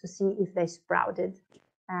seeds to see if they sprouted.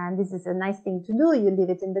 And this is a nice thing to do. You leave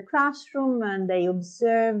it in the classroom, and they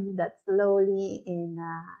observe that slowly in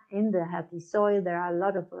the healthy soil, there are a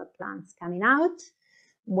lot of plants coming out,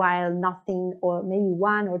 while nothing, or maybe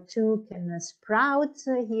one or two, can sprout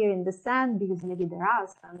here in the sand, because maybe there are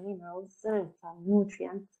some minerals, some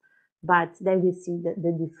nutrients, but they will see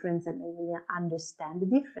the difference, and they will understand the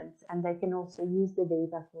difference. And they can also use the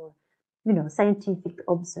data for, you know, scientific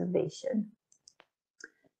observation.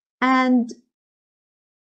 And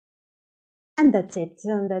that's it.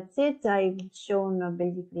 I've shown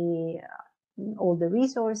basically all the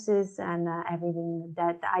resources and everything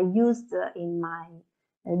that I used in my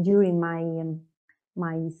during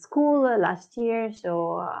my school last year.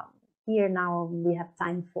 So here now we have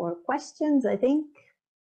time for questions, I think.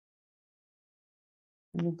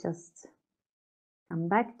 Let me just come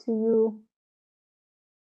back to you.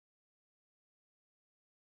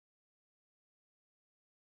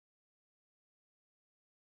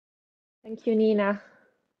 Thank you, Nina.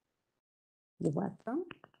 You're welcome.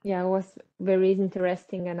 Yeah, it was very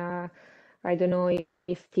interesting, and I don't know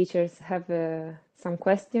if teachers have some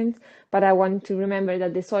questions, but I want to remember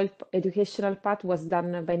that the soil educational part was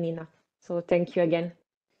done by Nina. So thank you again.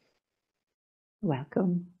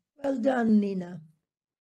 Welcome. Well done, Nina.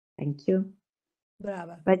 Thank you.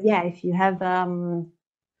 Brava. But yeah, if you have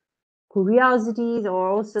curiosities, or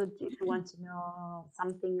also if you want to know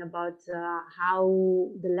something about how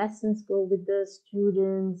the lessons go with the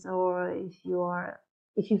students, or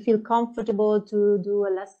if you feel comfortable to do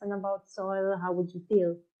a lesson about soil, how would you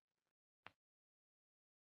feel?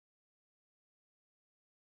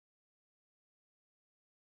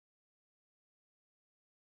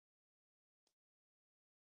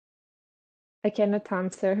 I cannot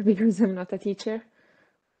answer because I'm not a teacher.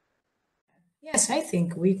 Yes, I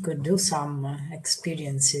think we could do some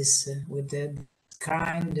experiences with the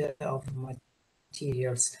kind of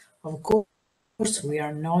materials. Of course, we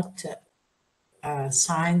are not a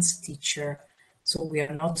science teacher, so we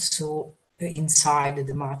are not so inside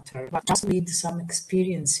the matter, but just with some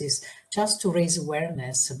experiences, just to raise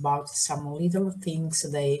awareness about some little things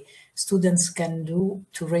the students can do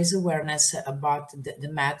to raise awareness about the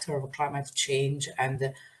matter of climate change,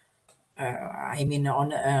 and I mean,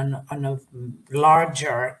 on a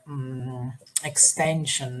larger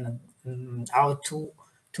extension, how to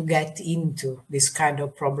to get into this kind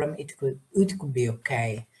of problem, it could be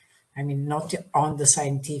okay. I mean, not on the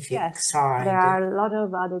scientific side. There are a lot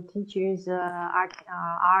of other teachers, art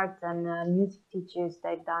and music teachers,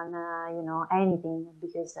 they've done, you know, anything,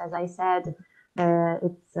 because as I said,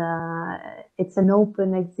 it's an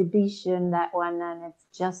open exhibition, that one, and it's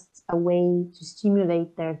just a way to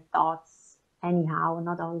stimulate their thoughts anyhow,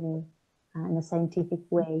 not only in a scientific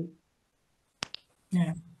way.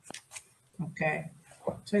 Yeah. Okay.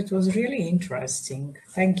 So it was really interesting.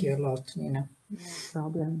 Thank you a lot, Nina. No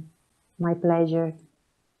problem. My pleasure.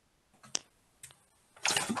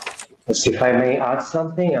 If I may add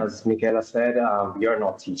something, as Michela said, we are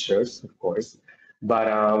not teachers, of course, but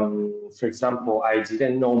for example, I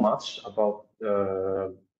didn't know much about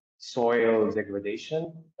soil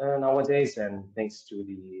degradation nowadays, and thanks to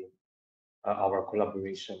our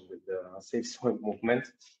collaboration with the SaveSoil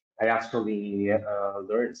Movement, I actually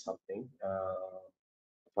learned something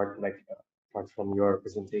apart from your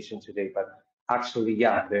presentation today. But actually,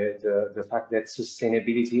 yeah, the fact that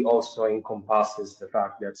sustainability also encompasses the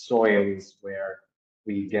fact that soil is where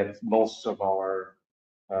we get most of our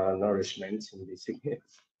nourishment,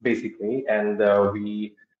 basically, and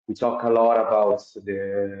we talk a lot about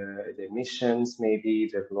the emissions, maybe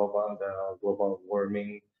the global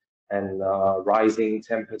warming and rising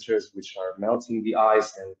temperatures, which are melting the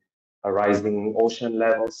ice, and rising ocean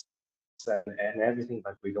levels and everything,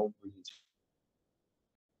 but we don't really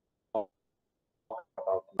talk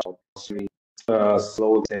about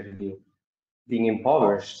slow being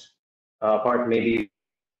impoverished, apart maybe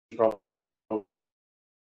from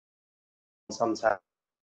some time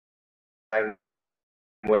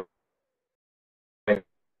when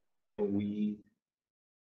we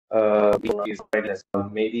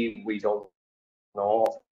maybe we don't know,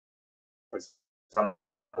 for example,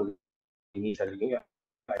 in Italy,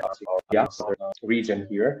 region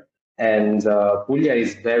here, and Puglia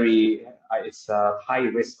is it's a high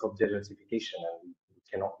risk of desertification, and we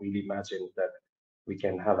cannot really imagine that we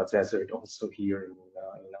can have a desert also here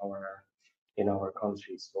in our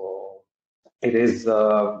country. So it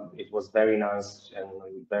was very nice and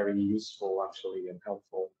very useful, actually, and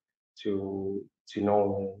helpful to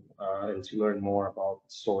know and to learn more about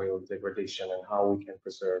soil degradation and how we can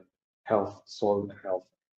preserve soil health.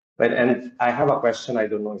 And I have a question. I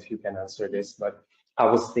don't know if you can answer this, but I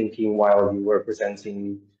was thinking while you were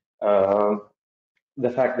presenting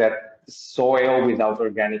the fact that soil without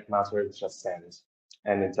organic matter is just sand,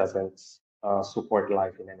 and it doesn't support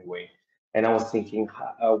life in any way. And I was thinking,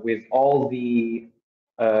 with all the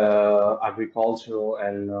agricultural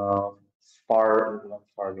and not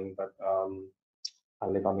farming, but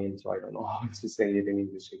allevamento, I don't know how to say it in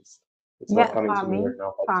English. It's not coming to me right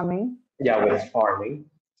now. Farming. Yeah, with farming.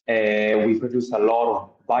 We produce a lot of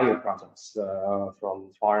bioproducts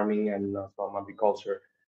from farming and from agriculture.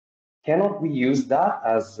 Cannot we use that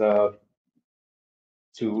as to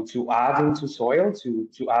add into soil,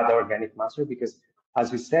 to add organic matter? Because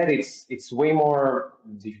as you said, it's way more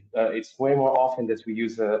often that we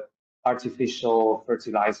use artificial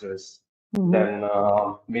fertilizers than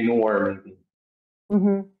manure, maybe.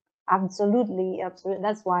 Absolutely, absolutely.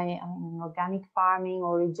 That's why organic farming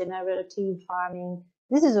or regenerative farming,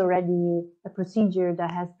 this is already a procedure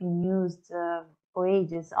that has been used for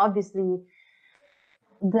ages. Obviously,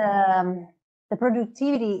 the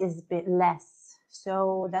productivity is a bit less,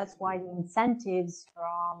 so that's why the incentives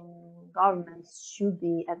from governments should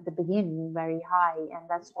be at the beginning very high, and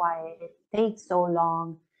that's why it takes so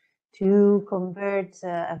long to convert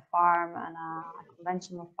a farm and a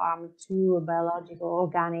conventional farm to a biological,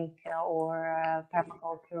 organic, or a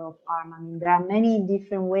permacultural farm. I mean, there are many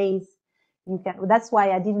different ways you can. That's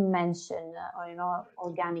why I didn't mention,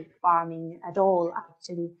 organic farming at all.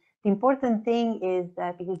 Actually, the important thing is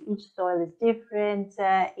that because each soil is different,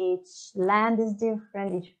 each land is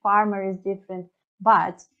different, each farmer is different.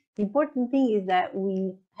 But the important thing is that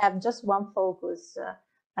we have just one focus.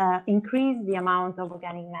 Increase the amount of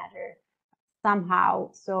organic matter somehow.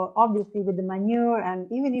 So obviously with the manure,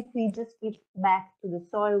 and even if we just give back to the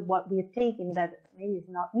soil what we're taking that maybe is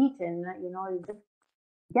not eaten, you just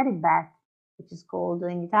get it back, which is called,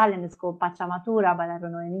 in Italian it's called pacciamatura, but I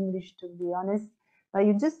don't know in English, to be honest. But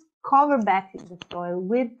you just cover back the soil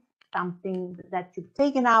with something that you've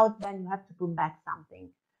taken out, then you have to put back something.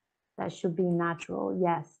 That should be natural.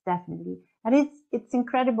 Yes, definitely. And it's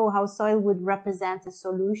incredible how soil would represent a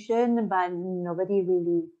solution, but nobody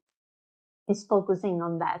really is focusing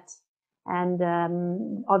on that. And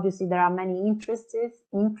obviously there are many interests,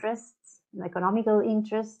 economical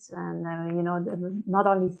interests, and not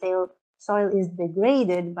only soil is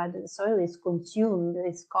degraded, but the soil is consumed,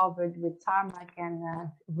 it's covered with tarmac and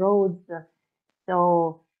roads.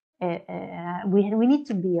 So we need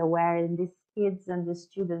to be aware, and these kids and the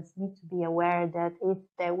students need to be aware that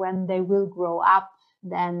when they will grow up,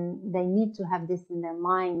 then they need to have this in their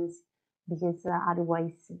minds, because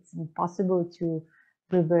otherwise it's impossible to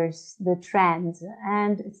reverse the trend.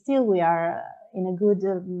 And still we are in a good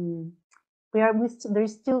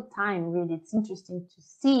there's still time, really. It's interesting to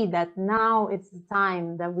see that now it's the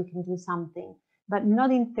time that we can do something, but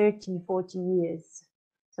not in 30, 40 years.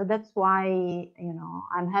 So that's why, you know,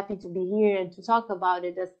 I'm happy to be here and to talk about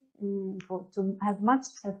it, to have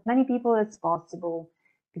as many people as possible,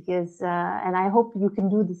 because, and I hope you can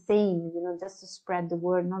do the same, you know, just to spread the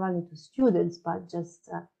word, not only to students, but just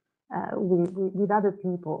with other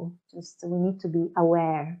people. Just we need to be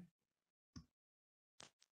aware.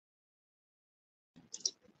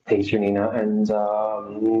 Thank you, Nina. And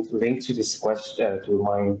linked to this question, to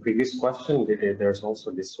my previous question, there's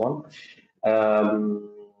also this one.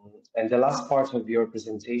 And the last part of your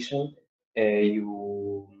presentation,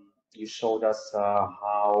 you showed us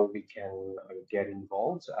how we can get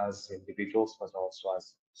involved as individuals, but also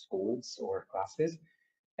as schools or classes.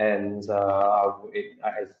 And I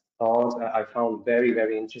found very,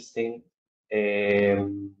 very interesting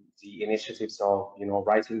the initiatives of, you know,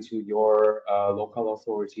 writing to your local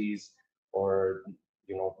authorities, or,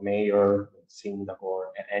 you know, mayor, Sindac,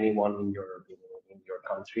 or anyone in your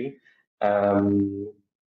country.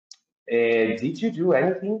 Did you do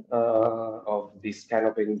anything of this kind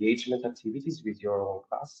of engagement activities with your own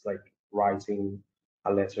class, like writing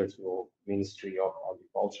a letter to Ministry of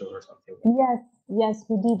Agriculture or something? Yes,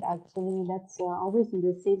 we did actually. That's always in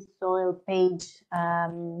the SaveSoil page.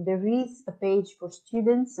 There is a page for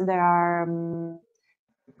students. There are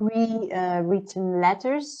pre-written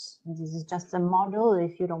letters. This is just a model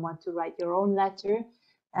if you don't want to write your own letter.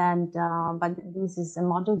 And but this is a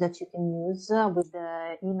model that you can use with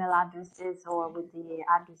the email addresses or with the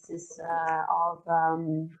addresses of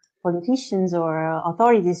politicians or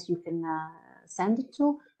authorities you can send it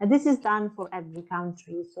to. And this is done for every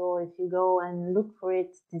country. So if you go and look for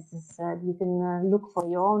it, this is you can look for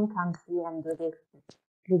your own country and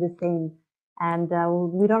do the same. And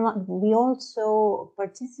we also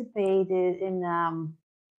participated in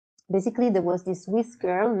basically there was this Swiss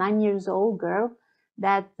girl, 9 years old girl,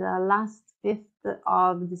 that last 5th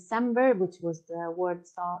of December, which was the World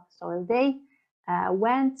Soil Day,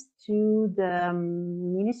 went to the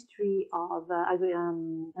Ministry of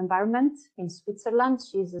Environment in Switzerland.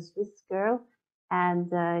 She's a Swiss girl, and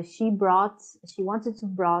she wanted to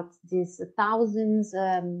brought these thousands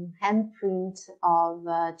handprint of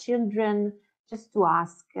children, just to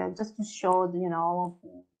ask, just to show, you know,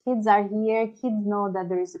 kids are here, kids know that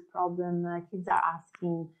there is a problem, kids are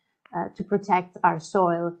asking to protect our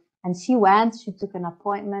soil. And she went, she took an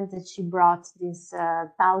appointment, and she brought these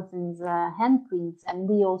thousands handprints, and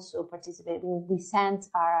we also participated. We sent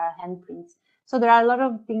our handprints. So there are a lot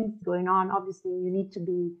of things going on. Obviously, you need to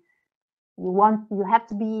be, you have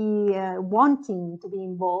to be wanting to be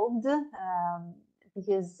involved,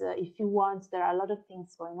 because if you want, there are a lot of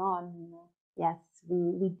things going on. Yes,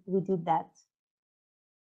 we did that.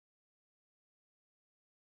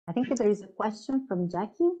 I think there is a question from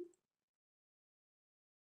Jackie.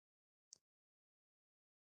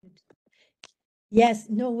 Yes,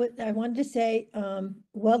 no, what I wanted to say,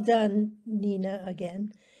 well done, Nina,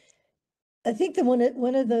 again. I think that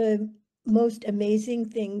one of the most amazing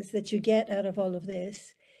things that you get out of all of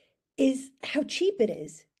this is how cheap it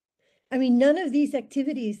is. I mean, none of these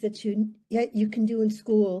activities that you can do in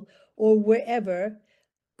school or wherever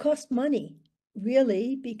cost money,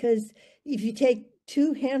 really, because if you take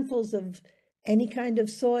 2 handfuls of any kind of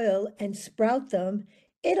soil and sprout them,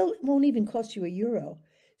 it won't even cost you €1.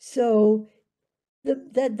 So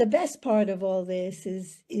the best part of all this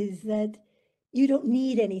is that you don't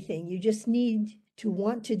need anything. You just need to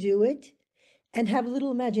want to do it and have a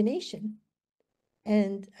little imagination.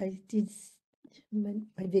 And I did, my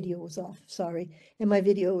video was off, sorry. And my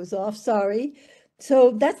video was off, sorry.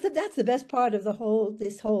 So that's the best part of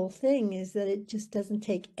this whole thing, is that it just doesn't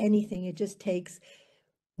take anything. It just takes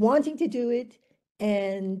wanting to do it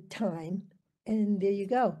and time. And there you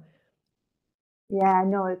go. Yeah,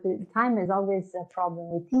 no, time is always a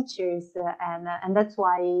problem with teachers, and that's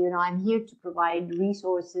why, you know, I'm here to provide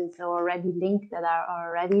resources already linked that are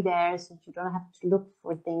already there, so you don't have to look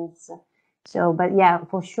for things. So, but yeah,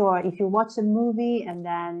 for sure, if you watch a movie and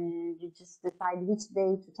then you just decide which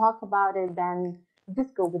day to talk about it, then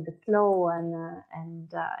just go with the flow,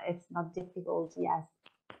 and it's not difficult. Yes,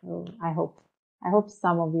 so I hope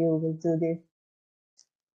some of you will do this.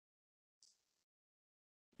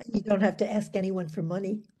 And you don't have to ask anyone for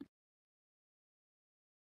money.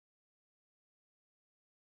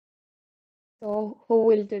 So who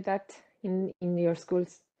will do that in your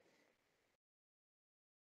schools?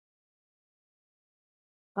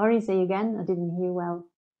 Sorry, say again, I didn't hear well.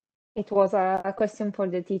 It was a question for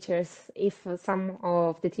the teachers, if some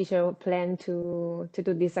of the teachers plan to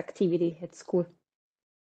do this activity at school.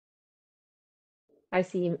 I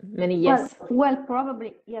see many yes. Well,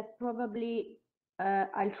 probably, yes, probably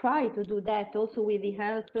I'll try to do that also with the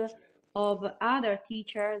help of other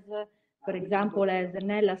teachers. For example, as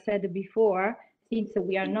Nella said before, since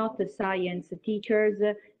we are not science teachers,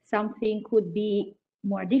 something could be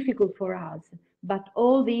more difficult for us. But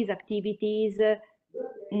all these activities,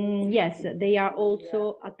 yes, they are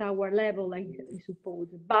also at our level, I suppose.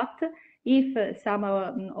 But if some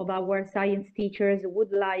of our science teachers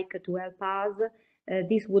would like to help us,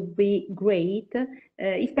 this would be great,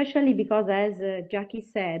 especially because, as Jackie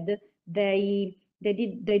said, they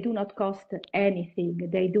do not cost anything.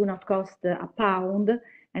 They do not cost a pound,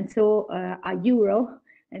 and so a euro,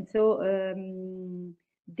 and so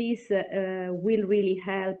this will really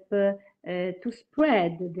help to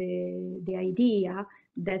spread the idea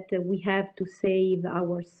that we have to save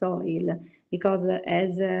our soil, because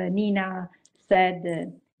as Nina said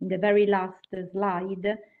in the very last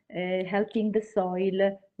slide, helping the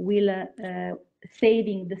soil will,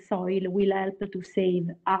 saving the soil will help to save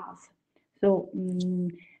us. So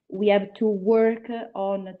we have to work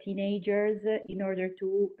on teenagers in order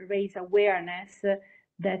to raise awareness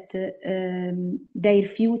that their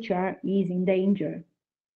future is in danger.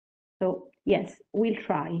 So yes, we'll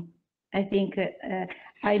try. I think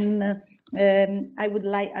I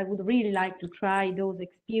would really like to try those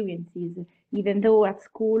experiences, even though at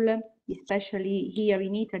school, especially here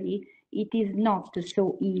in Italy, it is not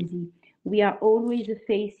so easy. We are always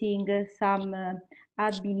facing some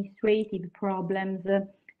administrative problems,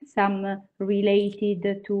 some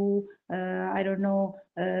related to, I don't know,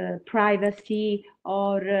 privacy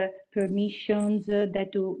or permissions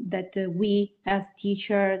that we as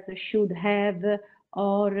teachers should have,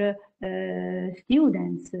 or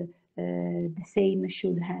students the same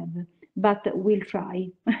should have. But we'll try.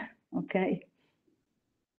 Okay.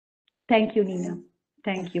 Thank you, Nina.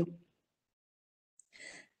 Thank you.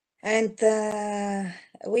 And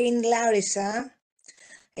we in Larissa,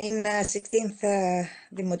 in 16th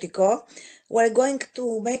Δημοτικό, we're going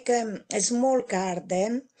to make a small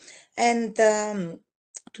garden. And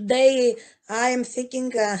today I am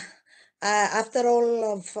thinking, after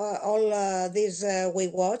all of this we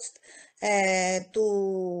watched,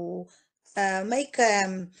 to make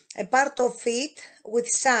a part of it with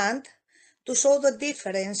sand to show the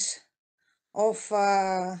difference of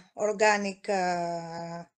organic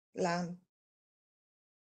land.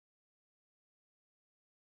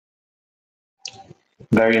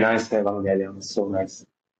 Very nice, Evangelion. So nice.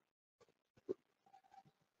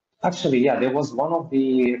 Actually, yeah, there was one of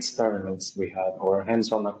the experiments we had, or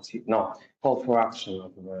hands-on activity, no, call for action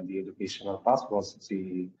of the educational path was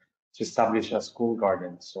to establish a school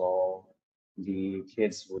garden. So the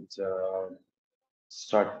kids would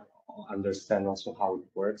start understand also how it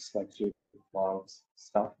works, like to plant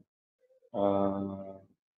stuff,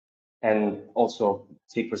 and also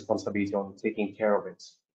take responsibility on taking care of it.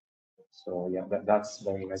 So yeah, that's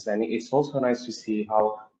very nice, and it's also nice to see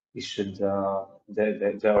how it should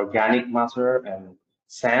the organic matter and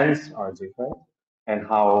sands are different, and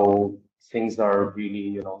how things are really,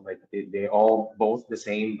 you know, like they all both the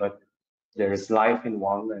same, but there is life in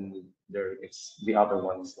one and it's the other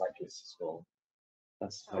one is lifeless. So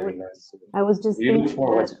that's very nice. I was just we look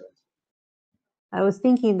forward to it. I was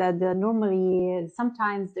thinking that normally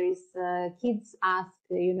sometimes there is kids ask,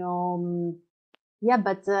 you know, yeah,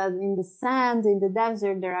 but in the sand, in the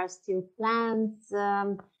desert, there are still plants.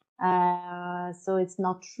 So it's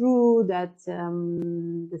not true that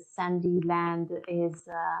the sandy land is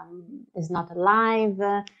not alive.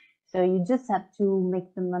 So you just have to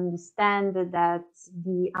make them understand that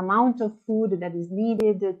the amount of food that is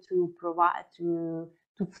needed to provide to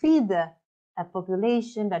feed a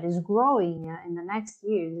population that is growing in the next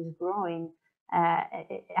years is growing.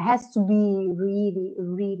 It has to be really,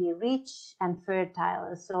 really rich and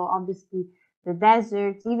fertile. So obviously the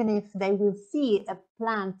desert, even if they will see a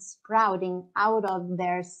plant sprouting out of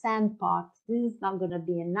their sand pot, this is not going to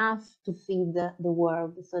be enough to feed the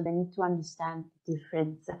world. So they need to understand the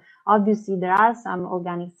difference. Obviously, there are some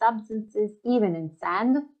organic substances, even in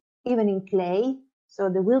sand, even in clay. So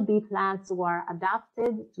there will be plants who are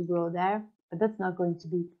adapted to grow there, but that's not going to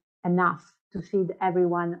be enough to feed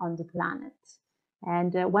everyone on the planet.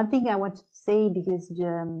 And one thing I want to say, because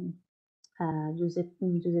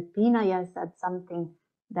Giuseppina, yes, said something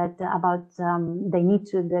that about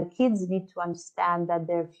the kids need to understand that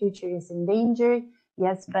their future is in danger.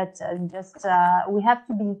 Yes, but we have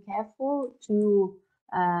to be careful to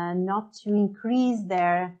not to increase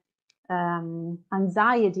their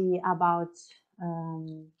anxiety about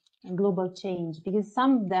global change, because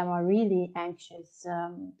some of them are really anxious.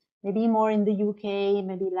 Maybe more in the UK,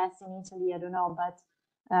 maybe less in Italy, I don't know, but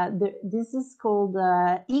this is called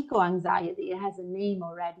eco-anxiety. It has a name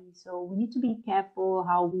already. So we need to be careful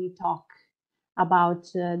how we talk about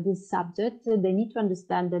this subject. They need to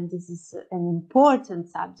understand that this is an important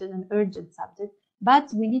subject, an urgent subject, but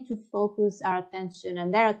we need to focus our attention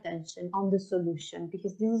and their attention on the solution,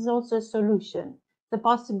 because this is also a solution, the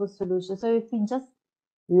possible solution. So if we just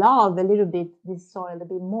love a little bit this soil a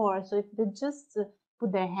bit more, so if they just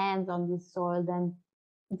put their hands on this soil, then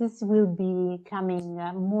this will be coming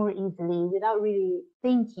more easily without really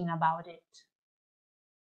thinking about it.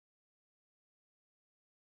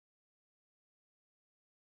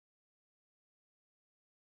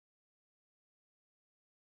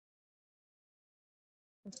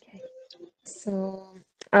 Okay, so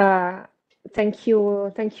thank you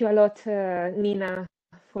a lot, Nina,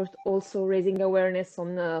 for also raising awareness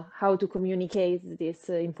on how to communicate this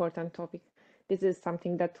important topic. This is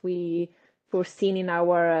something that we foreseen in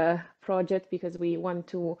our project, because we want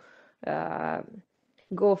to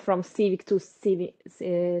go from civic to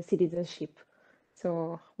citizenship.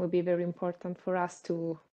 So it will be very important for us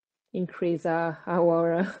to increase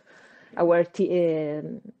our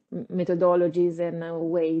methodologies and a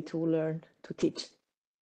way to learn to teach.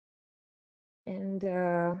 And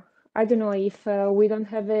I don't know if we don't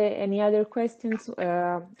have any other questions.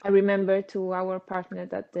 I remember to our partner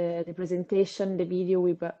that the presentation, the video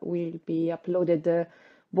will be uploaded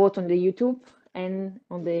both on the YouTube and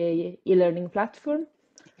on the e-learning platform.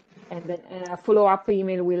 And then a follow-up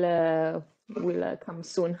email will come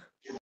soon.